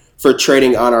rewarded for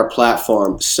trading on our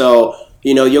platform. So,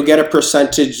 you'll get a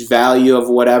percentage value of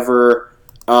whatever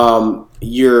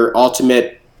your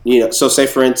ultimate, so say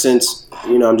for instance,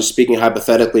 I'm just speaking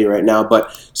hypothetically right now,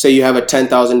 but say you have a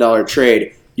 $10,000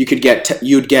 trade, you'd get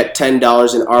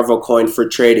 $10 in Arvo coin for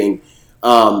trading.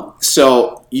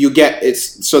 So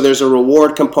there's a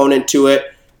reward component to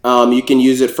it. You can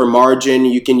use it for margin,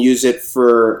 you can use it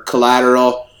for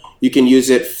collateral, you can use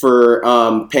it for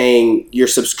paying your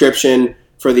subscription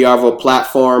for the Arvo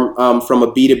platform. From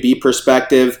a B2B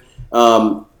perspective,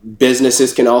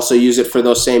 businesses can also use it for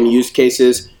those same use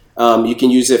cases. You can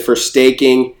use it for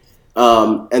staking,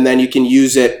 and then you can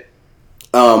use it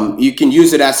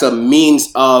as a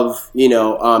means of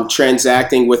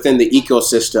transacting within the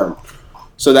ecosystem.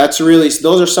 So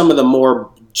those are some of the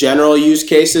more general use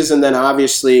cases, and then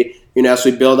obviously as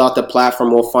we build out the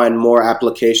platform, we'll find more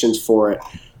applications for it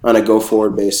on a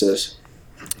go-forward basis.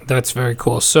 That's very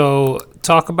cool. So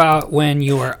talk about when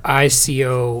your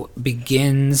ICO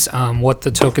begins, what the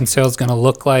token sale is going to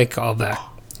look like, all that.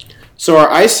 So our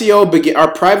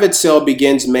private sale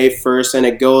begins May 1st, and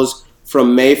it goes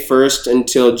from May 1st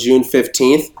until June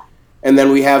 15th. And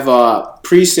then we have a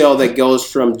pre-sale that goes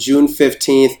from June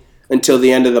 15th until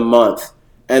the end of the month.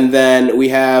 And then we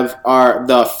have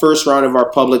the first round of our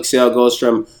public sale goes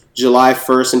from July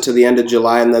 1st until the end of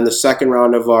July. And then the second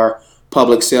round of our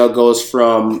public sale goes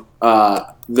from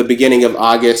the beginning of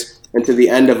August into the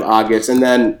end of August. And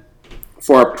then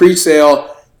for our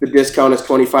pre-sale, the discount is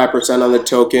 25% on the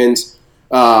tokens.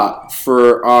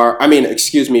 For our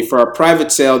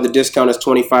private sale, the discount is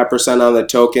 25% on the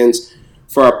tokens.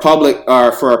 For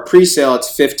our pre-sale,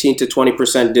 it's 15 to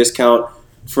 20% discount.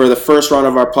 For the first round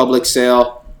of our public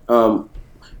sale,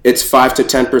 it's 5 to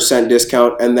 10%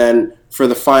 discount, and then for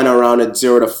the final round, it's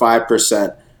 0 to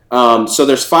 5%. So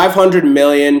there's 500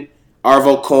 million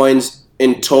Arvo coins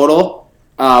in total,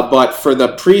 but for the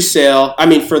pre-sale,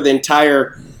 for the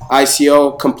entire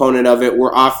ICO component of it,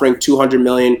 we're offering 200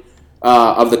 million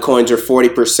of the coins, or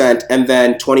 40%, and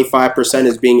then 25%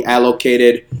 is being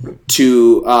allocated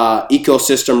to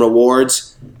ecosystem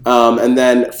rewards, and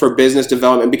then for business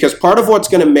development, because part of what's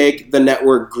going to make the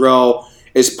network grow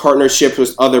is partnerships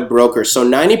with other brokers. So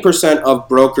 90% of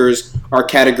brokers are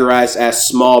categorized as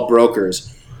small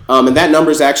brokers, and that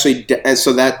number is actually, and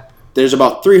so that there's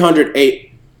about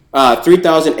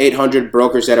 3,800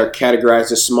 brokers that are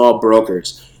categorized as small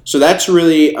brokers. So that's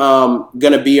really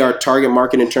going to be our target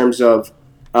market in terms of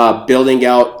building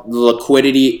out the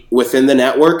liquidity within the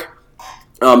network,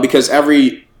 because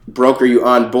every broker you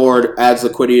onboard adds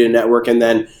liquidity to the network, and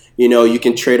then you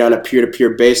can trade on a peer-to-peer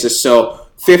basis. So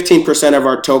 15% of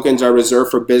our tokens are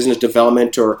reserved for business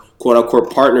development or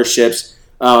quote-unquote partnerships.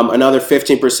 Another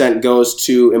 15% goes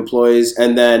to employees,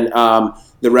 and then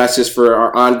the rest is for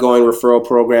our ongoing referral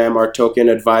program, our token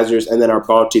advisors, and then our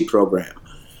bounty program.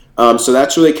 So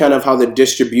that's really kind of how the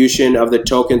distribution of the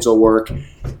tokens will work.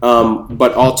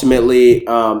 But ultimately,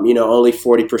 only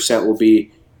 40% will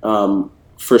be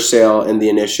for sale in the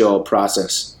initial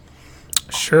process.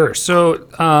 Sure. So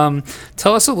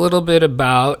tell us a little bit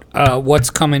about what's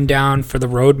coming down for the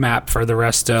roadmap for the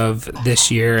rest of this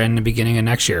year and the beginning of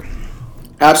next year.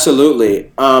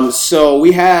 Absolutely. So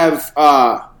we have,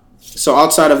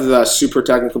 outside of the super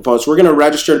technical components, we're going to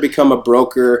register to become a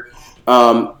broker.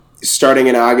 Starting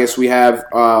in August,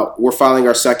 we're filing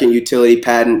our second utility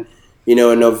patent,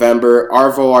 in November.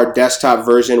 Arvo, our desktop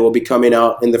version, will be coming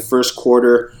out in the first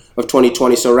quarter of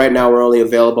 2020. So right now we're only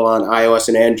available on iOS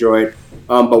and Android,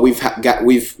 but we've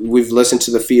listened to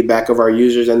the feedback of our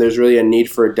users, and there's really a need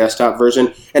for a desktop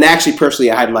version. And actually, personally,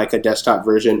 I'd like a desktop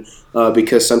version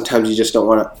because sometimes you just don't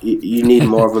want to. You need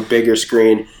more of a bigger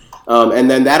screen, and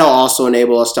then that'll also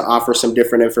enable us to offer some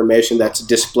different information that's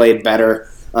displayed better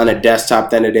on a desktop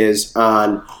than it is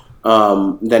on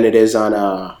a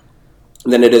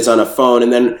phone.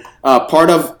 And then part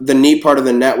of the neat part of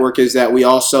the network is that we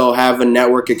also have a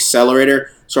network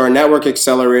accelerator. So our network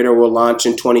accelerator will launch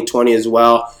in 2020 as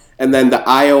well. And then the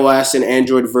iOS and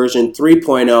Android version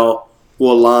 3.0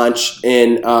 will launch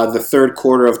in the third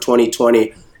quarter of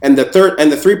 2020. And the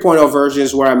 3.0 version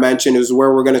is where I mentioned is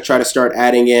where we're going to try to start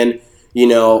adding in,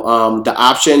 the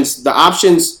options. The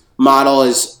options model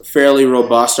is fairly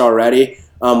robust already,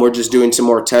 We're just doing some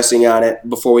more testing on it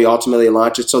before we ultimately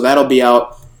launch it. So that'll be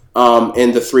out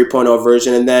in the 3.0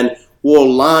 version. And then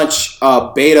we'll launch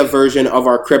a beta version of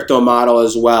our crypto model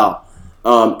as well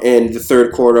in the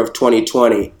third quarter of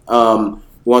 2020.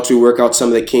 Once we work out some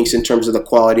of the kinks in terms of the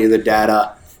quality of the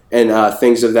data and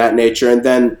things of that nature. And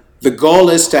then the goal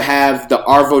is to have the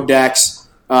ArvoDex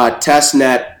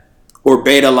testnet or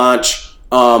beta launch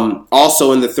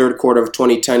also in the third quarter of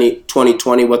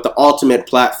 2020, with the ultimate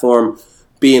platform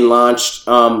being launched,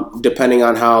 depending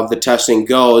on how the testing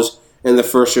goes, in the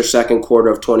first or second quarter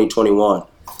of 2021.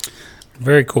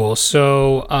 Very cool.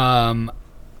 So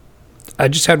I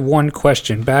just had one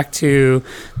question. Back to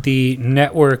the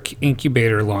network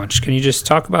incubator launch. Can you just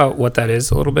talk about what that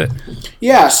is a little bit?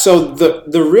 Yeah. So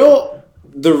the real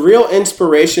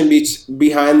inspiration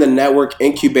behind the network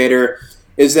incubator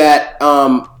is that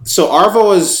so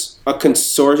Arvo is a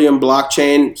consortium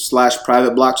blockchain /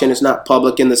 private blockchain. It's not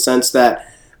public in the sense that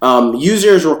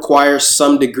users require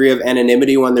some degree of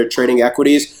anonymity when they're trading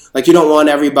equities. Like, you don't want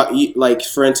everybody, like,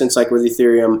 for instance, like with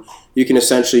Ethereum, you can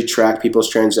essentially track people's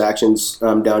transactions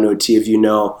down to a T if you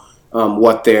know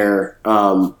what their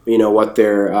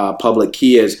public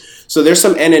key is. So there's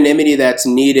some anonymity that's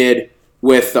needed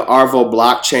with the Arvo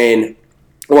blockchain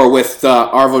or with the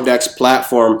ArvoDex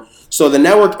platform. So the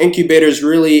network incubator is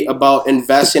really about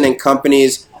investing in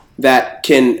companies that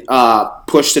can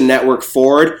push the network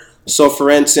forward. So, for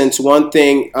instance, one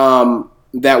thing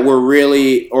that we're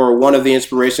really, or one of the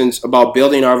inspirations about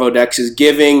building ArvoDex is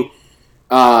giving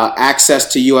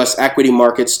access to U.S. equity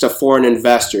markets to foreign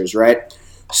investors, right?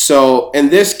 So, in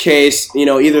this case,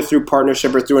 either through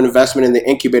partnership or through an investment in the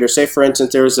incubator, say, for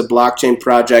instance, there was a blockchain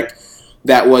project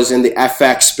that was in the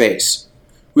FX space.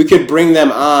 We could bring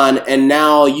them on, and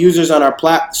now users on our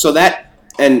platform, so say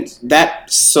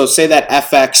that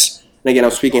FX, and again,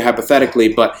 I'm speaking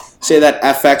hypothetically, but say that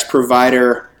FX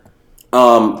provider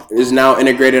is now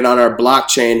integrated on our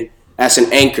blockchain as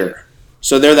an anchor.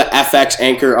 So they're the FX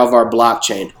anchor of our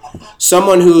blockchain.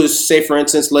 Someone who's, say, for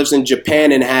instance, lives in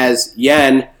Japan and has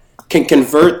yen can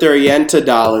convert their yen to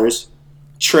dollars,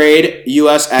 trade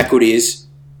U.S. equities,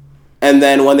 and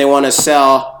then when they want to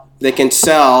sell, they can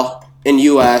sell in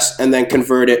U.S. and then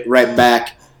convert it right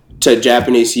back to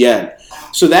Japanese yen.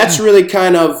 So that's really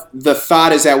kind of the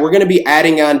thought, is that we're going to be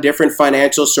adding on different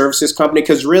financial services company,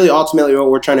 because really ultimately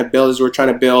what we're trying to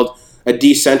build a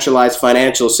decentralized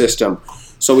financial system.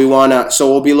 So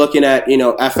we'll be looking at,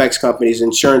 FX companies,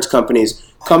 insurance companies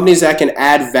that can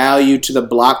add value to the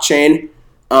blockchain,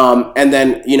 and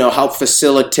then, help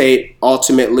facilitate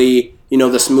ultimately,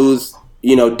 the smooth,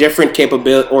 different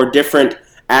capability or different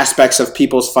aspects of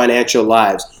people's financial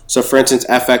lives. So, for instance,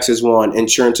 FX is one,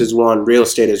 insurance is one, real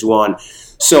estate is one.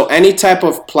 So any type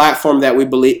of platform that we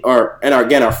believe, our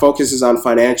focus is on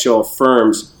financial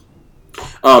firms,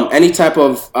 any type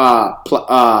of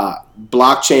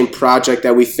blockchain project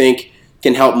that we think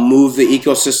can help move the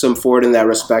ecosystem forward in that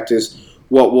respect is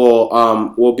what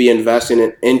we'll be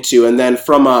investing into. And then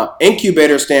from an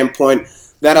incubator standpoint,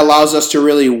 that allows us to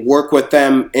really work with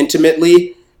them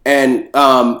intimately. And,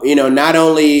 not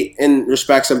only in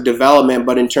respects of development,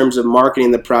 but in terms of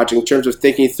marketing the project, in terms of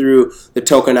thinking through the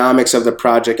tokenomics of the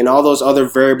project and all those other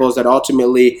variables that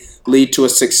ultimately lead to a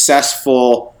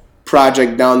successful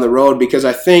project down the road. Because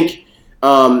I think,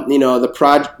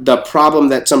 the problem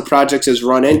that some projects has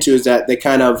run into is that they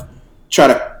kind of try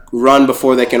to run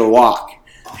before they can walk.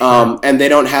 And they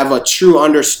don't have a true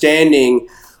understanding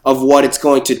of what it's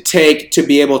going to take to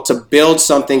be able to build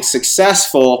something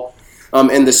successful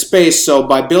in the space. So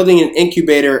by building an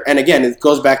incubator, and again, it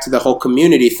goes back to the whole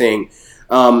community thing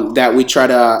that we try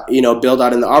to build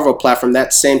out in the Arvo platform.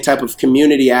 That same type of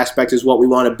community aspect is what we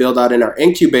want to build out in our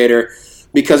incubator,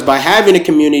 because by having a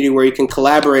community where you can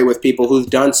collaborate with people who've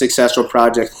done successful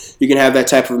projects, you can have that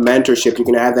type of mentorship, you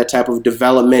can have that type of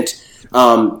development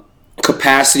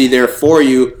capacity there for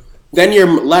you, then you're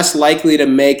less likely to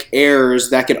make errors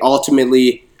that could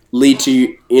ultimately lead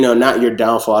to, not your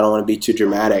downfall. I don't want to be too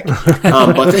dramatic,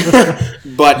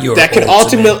 but your that could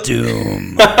ultimately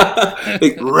doom.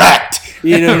 Wrecked.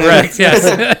 Wrecked. Yes.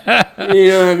 You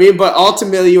know what I mean? But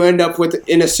ultimately, you end up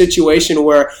in a situation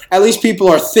where at least people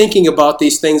are thinking about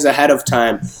these things ahead of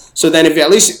time. So then,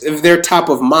 if they're top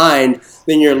of mind,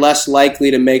 then you're less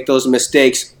likely to make those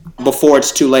mistakes before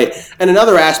it's too late. And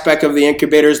another aspect of the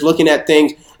incubator is looking at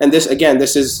things. And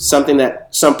this is something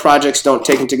that some projects don't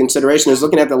take into consideration, is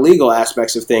looking at the legal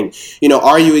aspects of things.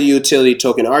 Are you a utility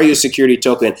token? Are you a security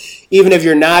token? Even if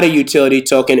you're not a utility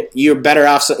token, you're better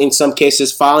off in some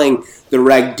cases filing the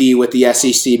Reg D with the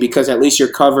SEC, because at least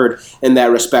you're covered in that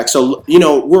respect. So,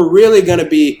 we're really going to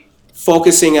be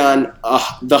focusing on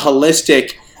the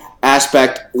holistic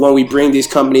aspect when we bring these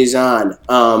companies on.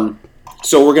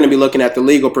 So we're going to be looking at the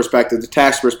legal perspective, the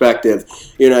tax perspective,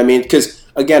 you know what I mean? Because,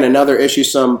 again, another issue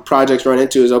some projects run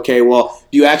into is, okay, well,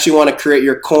 do you actually want to create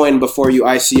your coin before you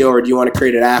ICO, or do you want to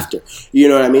create it after? You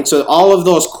know what I mean? So all of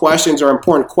those questions are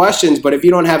important questions, but if you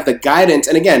don't have the guidance,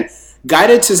 and again,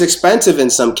 guidance is expensive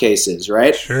in some cases,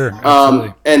 right? Sure,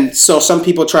 absolutely. And so some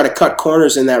people try to cut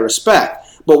corners in that respect.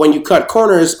 But when you cut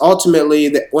corners,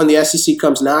 ultimately, when the SEC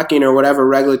comes knocking or whatever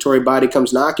regulatory body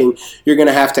comes knocking, you're going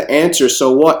to have to answer.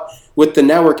 So with the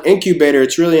network incubator,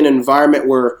 it's really an environment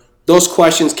where those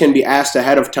questions can be asked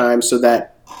ahead of time so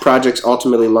that projects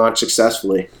ultimately launch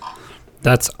successfully.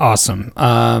 That's awesome.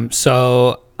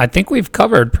 So I think we've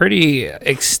covered pretty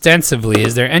extensively.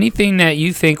 Is there anything that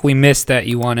you think we missed that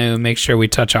you want to make sure we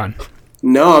touch on?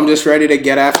 No, I'm just ready to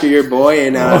get after your boy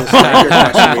and ask your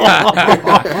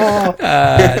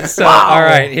question. So, all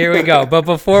right, here we go. But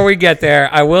before we get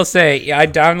there, I will say I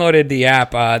downloaded the app,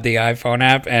 the iPhone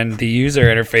app, and the user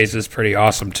interface is pretty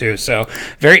awesome too. So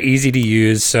very easy to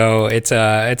use. So it's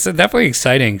definitely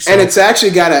exciting. So. And it's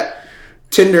actually got a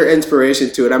Tinder inspiration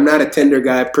to it. I'm not a Tinder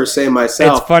guy per se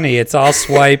myself. It's funny. It's all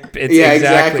swipe. It's yeah,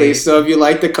 exactly. So if you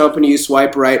like the company, you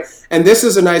swipe right. And this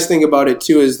is a nice thing about it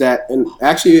too, is that, and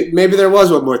actually maybe there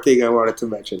was one more thing I wanted to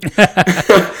mention.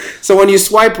 So when you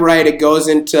swipe right, it goes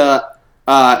into,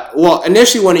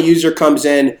 initially when a user comes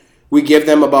in, we give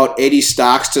them about 80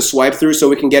 stocks to swipe through so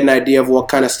we can get an idea of what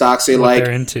kind of stocks they like.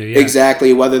 They're into, yeah.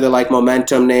 Exactly, whether they like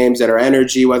momentum names that are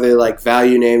energy, whether they like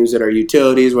value names that are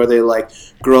utilities, whether they like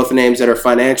growth names that are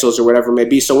financials or whatever it may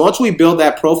be. So once we build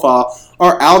that profile,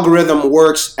 our algorithm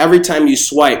works every time you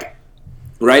swipe,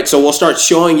 right? So we'll start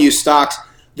showing you stocks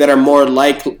that are more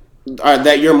likely,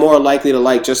 that you're more likely to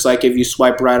like, just like if you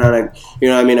swipe right on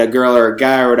a girl or a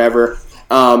guy or whatever.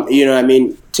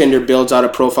 Tinder builds out a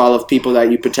profile of people that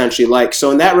you potentially like.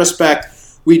 So in that respect,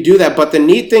 we do that. But the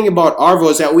neat thing about Arvo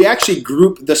is that we actually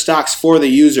group the stocks for the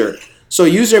user. So a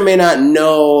user may not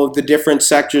know the different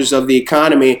sectors of the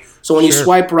economy. So when you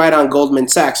swipe right on Goldman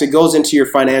Sachs, it goes into your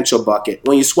financial bucket.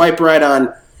 When you swipe right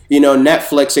on,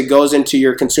 Netflix, it goes into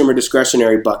your consumer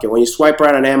discretionary bucket. When you swipe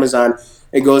right on Amazon,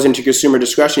 it goes into consumer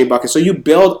discretionary bucket. So you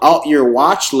build out your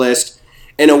watch list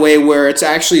in a way where it's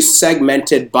actually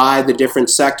segmented by the different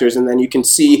sectors, and then you can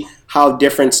see how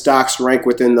different stocks rank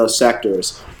within those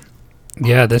sectors.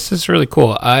 Yeah, this is really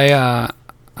cool. I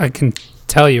can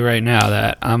tell you right now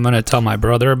that I'm going to tell my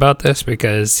brother about this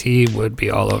because he would be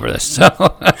all over this. So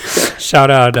shout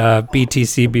out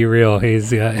BTC Be Real.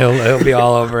 He'll be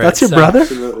all over it. That's your brother?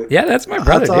 Absolutely. Yeah, that's my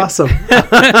brother. That's dude. awesome.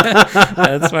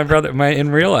 That's my brother in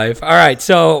real life. All right,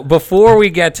 so before we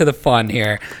get to the fun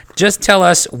here, just tell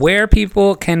us where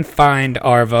people can find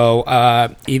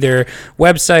Arvo, either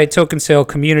website, token sale,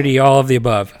 community, all of the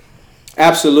above.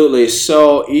 Absolutely.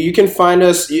 So you can find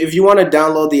us, if you want to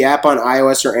download the app on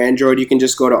iOS or Android, you can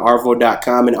just go to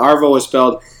arvo.com, and Arvo is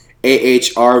spelled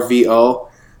AHRVO.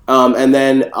 And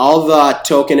then all the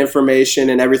token information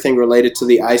and everything related to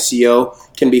the ICO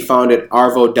can be found at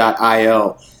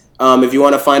arvo.io. If you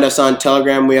want to find us on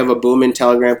Telegram, we have a booming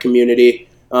Telegram community.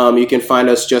 You can find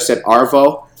us just at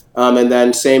Arvo. And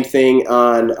then same thing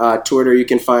on Twitter, you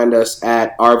can find us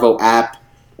at Arvo app.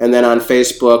 And then on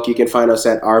Facebook, you can find us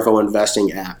at Arvo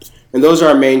Investing app. And those are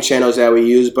our main channels that we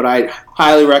use, but I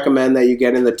highly recommend that you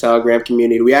get in the Telegram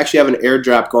community. We actually have an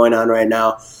airdrop going on right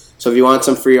now. So if you want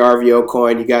some free RVO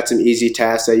coin, you got some easy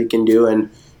tasks that you can do, and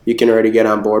you can already get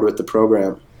on board with the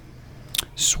program.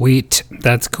 Sweet.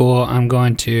 That's cool. I'm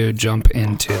going to jump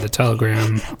into the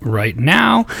Telegram right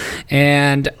now.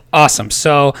 And awesome.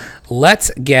 So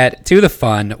let's get to the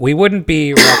fun. We wouldn't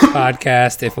be Rec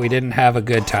Podcast if we didn't have a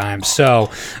good time. So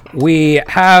we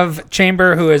have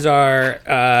Chamber, who is our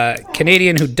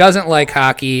Canadian who doesn't like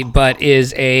hockey, but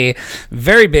is a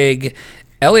very big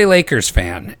LA Lakers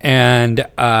fan, and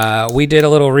we did a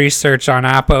little research on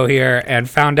Apo here and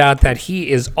found out that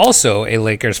he is also a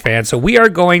Lakers fan. So we are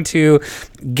going to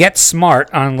get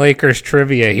smart on Lakers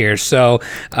trivia here. So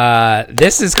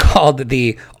this is called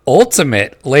the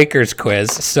Ultimate Lakers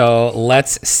Quiz. So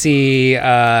let's see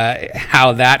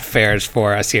how that fares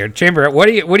for us here. Chamber, what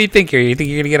do you think here? You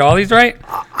think you're gonna get all these right?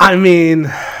 I mean,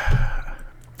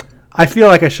 I feel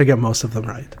like I should get most of them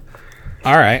right.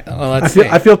 All right. Well, let's see.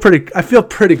 I feel pretty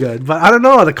good, but I don't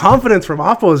know. The confidence from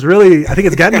Oppo is really, I think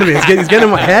it's getting to me. It's getting in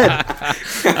my head.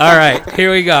 All right,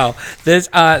 here we go. This.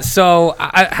 So,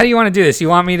 how do you want to do this? You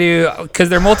want me to? Because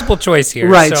there are multiple choice here.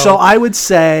 Right. So I would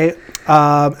say,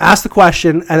 ask the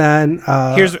question, and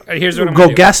then here's what I'm go gonna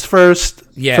do. guest first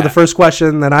Yeah. for the first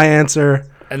question. Then I answer.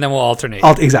 and then we'll alternate.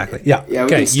 Exactly. Yeah. Yeah. We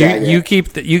Okay, can stagger you it.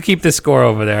 keep the score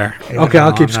over there. Okay,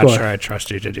 I'll keep I'm score. not sure I trust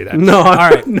you to do that. No, All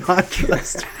right. not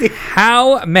trust me.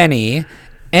 How many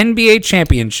NBA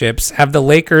championships have the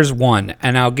Lakers won?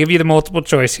 And I'll give you the multiple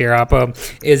choice here, Oppo.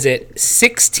 Is it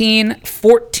 16,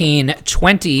 14,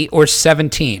 20, or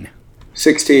 17?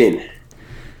 16.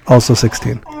 Also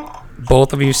 16.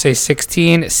 Both of you say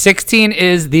 16. 16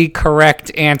 is the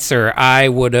correct answer. I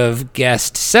would have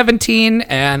guessed 17,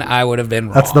 and I would have been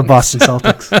wrong. That's the Boston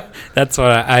Celtics. That's what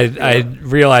I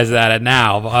realize that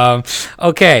now.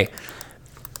 Okay.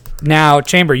 Now,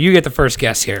 Chamber, you get the first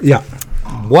guess here. Yeah.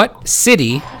 What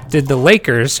city did the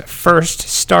Lakers first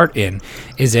start in?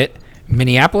 Is it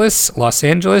Minneapolis, Los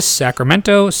Angeles,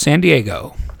 Sacramento, San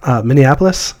Diego?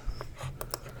 Minneapolis.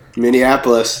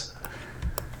 Minneapolis.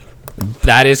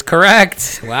 That is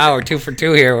correct. Wow, we're 2 for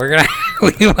 2 here.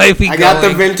 We might be I got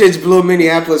the vintage blue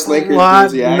Minneapolis Lakers What?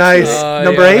 jersey. Actually. Nice.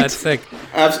 Number 8? That's sick.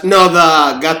 Got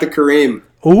the Kareem.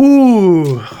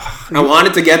 Ooh. I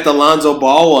wanted to get the Lonzo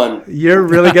Ball one. You're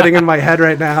really getting in my head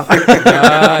right now.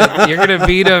 You're going to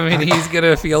beat him, and he's going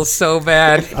to feel so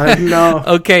bad. I know.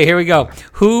 Okay, here we go.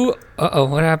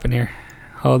 What happened here?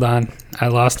 Hold on. I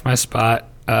lost my spot.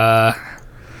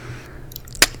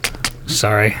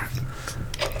 Sorry.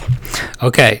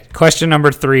 Okay, question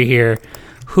number 3 here.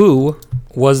 Who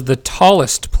was the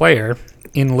tallest player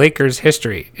in Lakers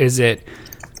history? Is it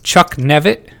Chuck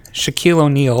Nevitt, Shaquille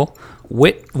O'Neal,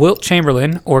 Wilt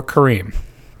Chamberlain, or Kareem?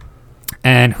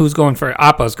 And who's going first?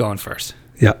 Appo's going first.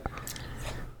 Yeah.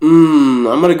 I'm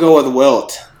going to go with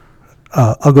Wilt.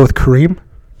 I'll go with Kareem.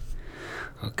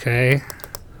 Okay.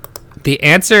 The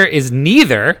answer is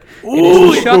neither.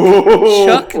 It is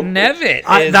Chuck Nevitt.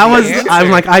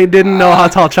 I didn't know how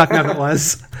tall Chuck Nevitt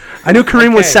was. I knew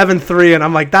Kareem was 7'3", and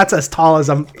I'm like, that's as tall as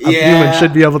a human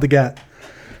should be able to get.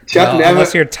 Chuck Nevitt.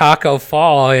 Unless you're Taco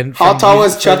Fall. How tall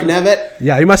was Chuck Nevitt?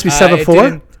 Yeah, he must be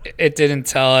 7'4". It didn't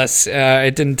tell us.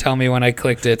 It didn't tell me when I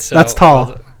clicked it. So That's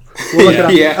tall. We'll look it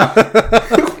up. Yeah.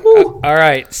 All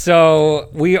right. So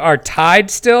we are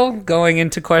tied still going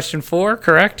into question 4,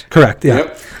 correct? Correct, yeah.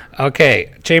 Yep.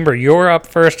 Okay. Chamber, you're up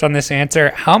first on this answer.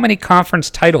 How many conference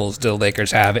titles do the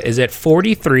Lakers have? Is it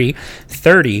 43,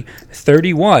 30,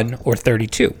 31, or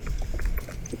 32?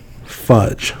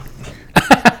 Fudge.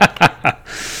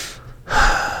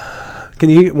 Can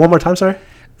you one more time, sorry?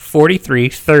 43,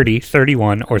 30,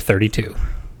 31, or 32?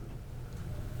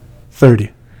 30.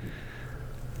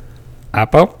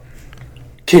 Oppo?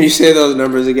 Can you say those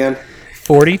numbers again?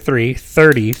 43,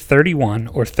 30, 31,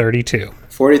 or 32?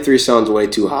 43 sounds way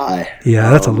too high. Yeah,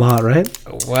 that's a lot, right?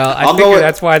 Well, I figure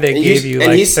that's why they gave you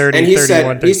like 30, and he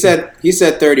 31, 32. he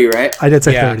said 30, right? I did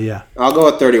say Yeah. 30, yeah. I'll go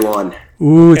with 31.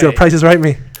 Ooh, Okay. the Price is Right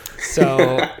me.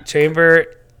 So, Chamber,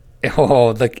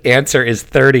 the answer is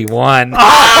 31.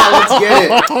 Let's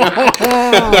get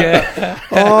it.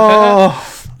 Oh,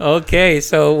 Okay,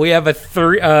 so we have a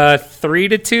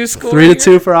 3-2 score.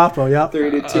 3-2 for Oppo, yeah.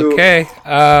 3-2. Okay,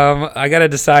 I got to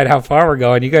decide how far we're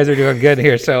going. You guys are doing good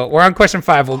here. So we're on question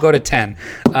 5. We'll go to 10.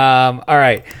 All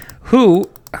right.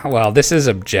 Well, this is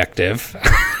objective.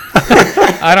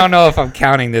 I don't know if I'm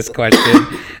counting this question.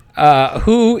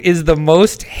 Who is the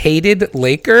most hated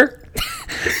Laker?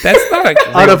 That's not a great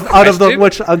Out of the question.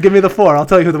 which give me the 4. I'll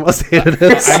tell you who the most hated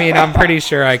is. I mean, I'm pretty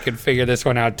sure I could figure this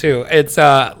one out too. It's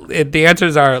the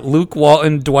answers are Luke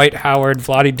Walton, Dwight Howard,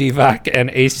 Vlade Divac, and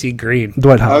AC Green.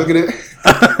 Dwight I was Howard.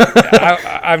 gonna.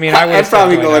 I mean, I would I'd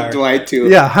probably go with Howard. Dwight too.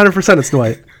 Yeah, 100% it's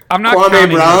Dwight. I'm not Kwame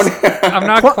counting Brown. this. I'm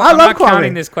not. I I'm love not Kwame.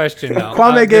 counting this question though.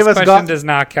 Kwame gave this us question does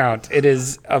not count. It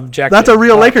is objective. That's a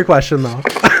real Laker question, though.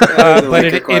 But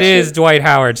it is Dwight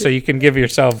Howard, so you can give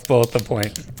yourself both a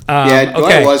point. Yeah, Dwight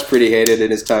okay. was pretty hated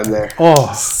in his time there.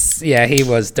 Oh, Yeah, he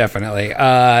was definitely.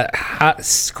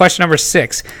 Question number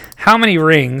 6: How many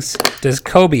rings does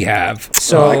Kobe have?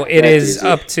 So it that's is easy.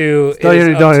 up to. no, it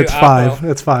is up to it's Oppo. 5.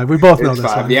 It's 5. We both know It's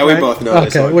this 5. one. Yeah, we right? both know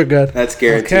this one. Okay, we're good. That's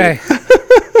guaranteed. Okay.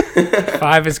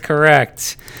 5 is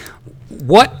correct.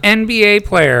 What NBA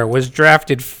player was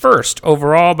drafted first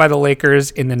overall by the Lakers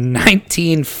in the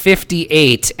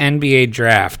 1958 NBA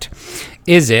draft?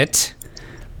 Is it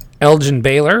Elgin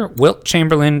Baylor, Wilt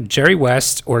Chamberlain, Jerry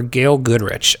West, or Gail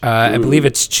Goodrich? I believe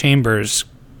it's Chambers'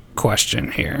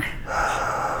 question here.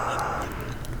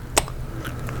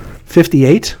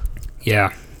 58.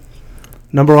 Yeah.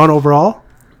 Number 1 overall,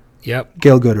 Yep.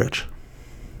 Gail Goodrich.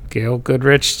 Gail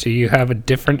Goodrich. Do you have a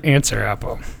different answer,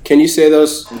 Apple? Can you say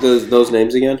those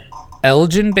names again?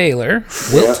 Elgin Baylor,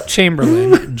 Wilt Yeah.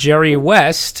 Chamberlain, Jerry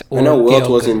West, or I know Wilt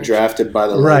Gail wasn't Goodrich? drafted by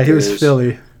the Lakers. Right, he was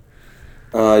Philly.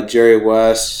 Jerry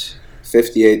West,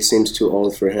 58 seems too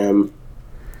old for him.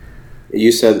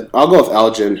 You said I'll go with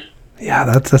Elgin. Yeah,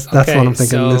 that's Okay, what I'm thinking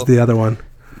so- is the other one.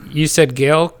 You said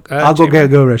Gale. I'll go Chamber?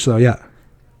 go Rich though. Yeah.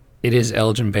 It is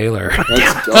Elgin Baylor.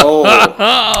 Let's go.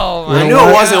 Oh I knew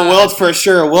it wasn't Wilt for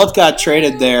sure. Wilt got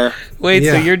traded there. Wait,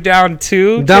 so Yeah. you're down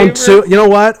 2? Down Chamber? 2. You know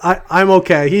what? I'm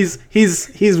okay.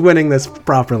 He's winning this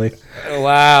properly.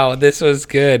 Wow, this was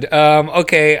good.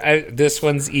 Okay, this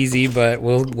one's easy, but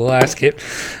we'll ask it.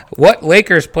 What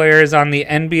Lakers player is on the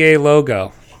NBA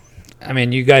logo? I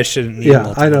mean, you guys shouldn't need Yeah,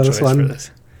 multiple I know this choice one. for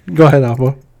this. Go ahead,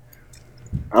 Alpo.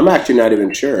 I'm actually not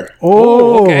even sure.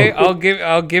 Oh, Okay, I'll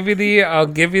give you the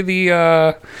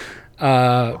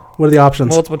What are the options?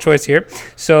 multiple choice here.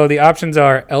 So the options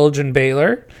are Elgin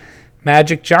Baylor,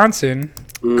 Magic Johnson,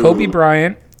 Kobe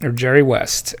Bryant, or Jerry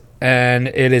West. And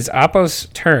it is Appo's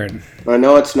turn. I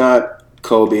know it's not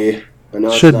Kobe. I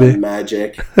know Should it's not be.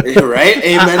 Magic. Right?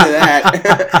 Amen to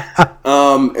that.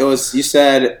 It was, you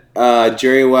said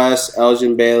Jerry West,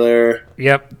 Elgin Baylor.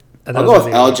 Yep. I'll go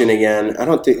with Elgin again. I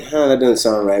don't think that doesn't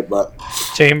sound right, but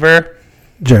Chamber.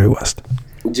 Jerry West.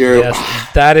 Jerry.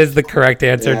 Yes, that is the correct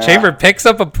answer. Yeah. Chamber picks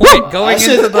up a point going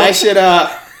into the.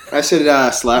 I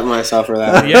should slap myself for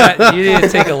that. Yeah, you need to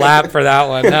take a lap for that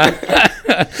one.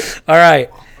 All right.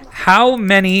 How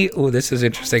many? Oh, this is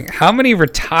interesting. How many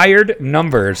retired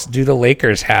numbers do the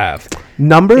Lakers have?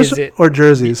 Numbers Is it- or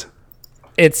jerseys?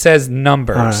 It says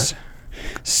numbers. All right.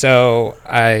 So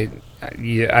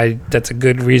that's a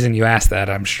good reason you asked that.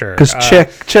 I'm sure. Because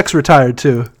Chick's retired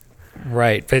too.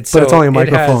 Right, but it's only a it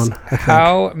has microphone, I think.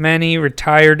 How many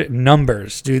retired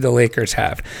numbers do the Lakers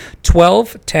have?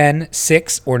 12, 10,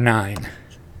 6, or 9?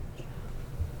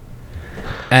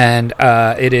 And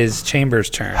it is Chambers'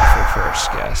 turn for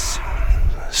first guess.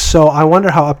 So I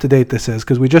wonder how up to date this is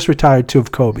because we just retired 2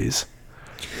 of Kobe's.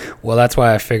 Well, that's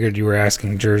why I figured you were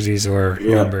asking jerseys or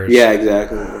numbers. Yeah,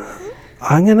 exactly.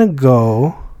 I'm gonna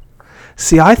go.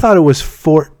 See, I thought it was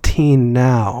 14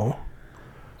 now.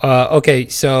 Okay,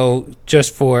 so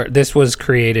just for this was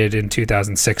created in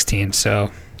 2016.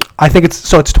 So, I think it's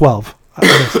 12. I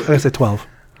guess it's 12.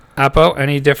 Apo,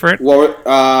 any different? What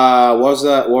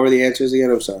were the answers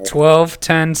again? I'm sorry. 12,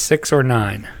 10, 6, or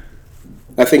 9?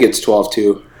 I think it's 12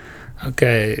 too.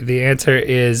 Okay, the answer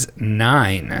is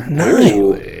 9.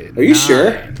 Ooh. Are you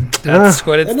sure? That's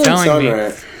what That it's doesn't telling sound me.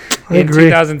 right. I In agree.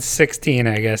 2016,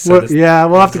 I guess. So Well, this- yeah,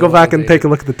 we'll have to this go is back a and little take a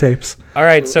look at the tapes. All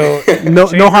right, so No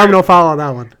Chamber- harm, no foul on that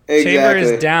one. Chamber Exactly.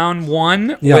 is down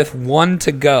 1 Yeah. with 1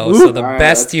 to go. So the All right,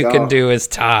 best let's you go. can do is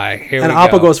tie. Here And we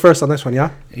Alpo go. goes first on this one,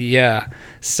 yeah? Yeah.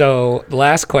 So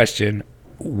last question: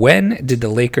 when did the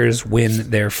Lakers win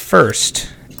their first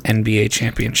NBA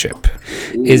championship?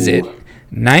 Is it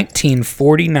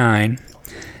 1949,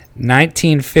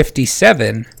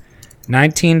 1957,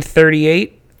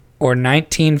 1938, or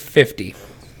 1950?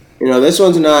 This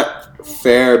one's not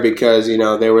fair because they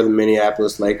were the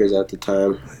Minneapolis Lakers at the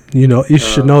time. You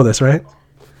should know this, right?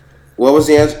 What was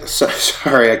the answer?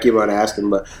 Sorry, I keep on asking,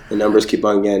 but the numbers keep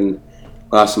on getting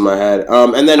lost in my head.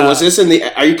 And then was this in the?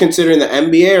 Are you considering the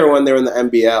NBA or when they were in the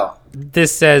NBL?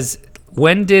 This says,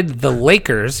 when did the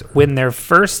Lakers win their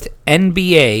first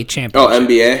NBA Oh, championship?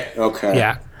 NBA. Okay.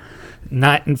 Yeah.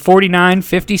 Not in 49,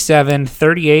 57,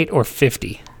 38, or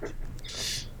 50.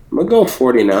 I'm gonna go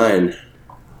 49.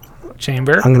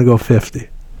 Chamber? I'm going to go 50.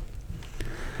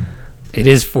 It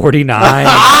is 49.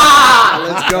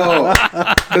 Let's go.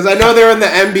 Because I know they were in the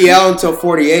NBL until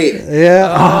 48.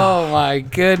 Yeah. Oh, my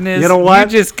goodness. You know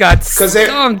what? You just got they-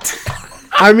 skunked.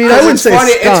 I mean, I wouldn't It's say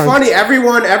funny. It's skunked. funny.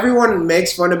 Everyone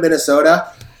makes fun of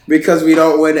Minnesota because we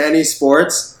don't win any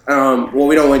sports. We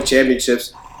don't win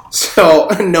championships. So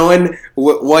knowing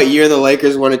what year the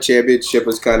Lakers won a championship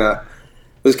was kind of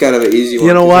an easy one.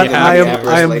 You know what? Yeah, I yeah,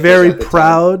 am Lakers very at the time.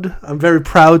 proud. I'm very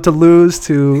proud to lose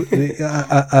to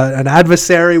an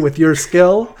adversary with your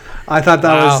skill. I thought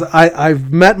that Wow. was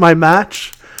I've met my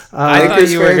match. I thought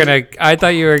Lakers you were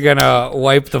fans- gonna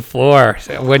wipe the floor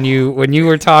when you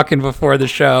were talking before the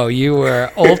show. You were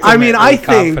ultimately I mean,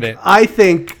 confident. I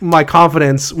think my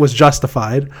confidence was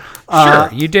justified. Sure,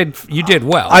 you did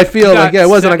well. I feel You like, got it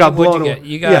wasn't I got what'd blown You, away. get?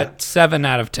 You got Yeah. 7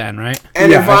 out of 10, right?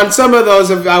 And Yeah. if on some of those,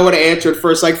 if I would have answered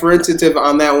first, like for instance, if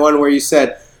on that one where you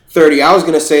said 30, I was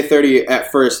going to say 30 at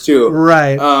first too.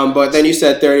 Right. But then you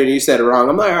said 30 and you said it wrong.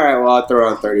 I'm like, all right, well, I'll throw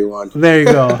on 31. There you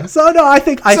go. So no, I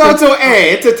think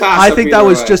It's a toss. I think that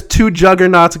was just 2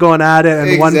 juggernauts going at it,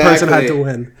 and one person had to Exactly.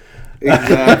 win.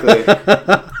 exactly.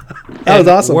 That was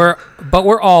awesome.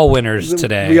 We're all winners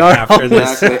today. We are after all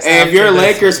this. Exactly. Hey, if you're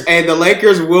Lakers, the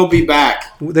Lakers will be back.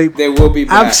 They They will be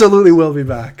back. absolutely will be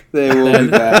back. They will be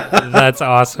back. That's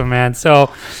awesome, man. So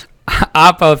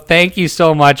Oppo, thank you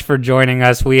so much for joining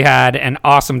us. We had an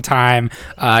awesome time.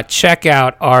 Check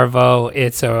out Arvo.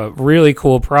 It's a really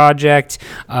cool project.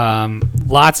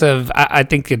 I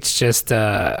think it's just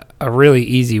a really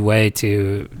easy way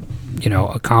to,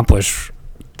 accomplish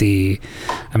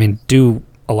do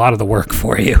a lot of the work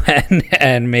for you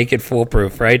and make it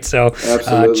foolproof, right? So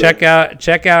check out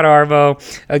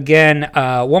Arvo. Again,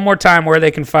 one more time, where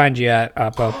they can find you at,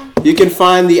 Oppo. You can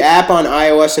find the app on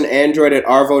iOS and Android at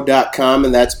arvo.com,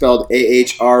 and that's spelled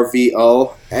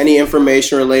AHRVO. Any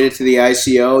information related to the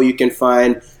ICO you can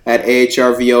find at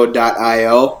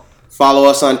ahrvo.io. Follow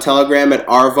us on Telegram at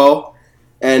Arvo,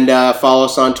 and follow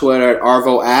us on Twitter at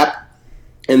Arvo app.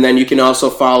 And then you can also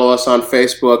follow us on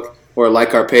Facebook or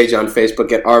like our page on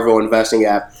Facebook at Arvo Investing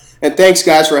App. And thanks,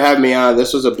 guys, for having me on.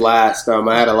 This was a blast.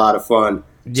 I had a lot of fun.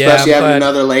 Especially having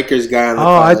another Lakers guy on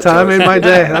the I made my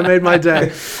day. That made my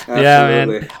day. Yeah,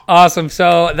 man. Awesome.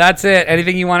 So that's it.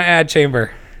 Anything you want to add,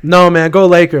 Chamber? No, man. Go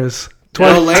Lakers.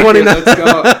 2020, let's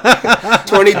go.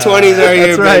 2020's are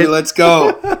here, right. baby. Let's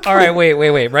go. All right,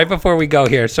 wait. Right before we go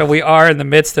here, so we are in the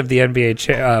midst of the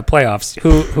NBA playoffs.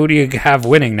 Who do you have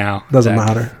winning now? Doesn't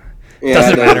matter. Yeah,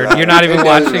 doesn't matter. You're not even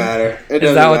watching?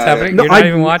 Is that what's happening? No, You're not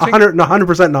even watching?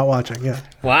 100% not watching, yeah.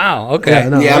 Wow, okay.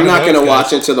 Yeah, I'm not going to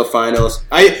watch until the finals.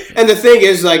 And the thing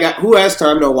is, who has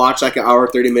time to watch an hour,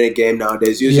 30-minute game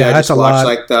nowadays? Usually I just watch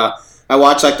the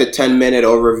 10-minute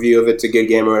overview if it's a good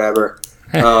game or whatever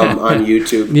on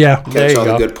YouTube. Yeah. Catch all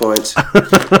the good points.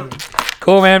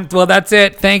 Cool, man. Well, that's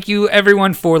it. Thank you,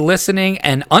 everyone, for listening.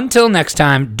 And until next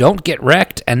time, don't get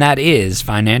wrecked, and that is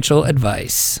financial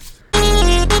advice.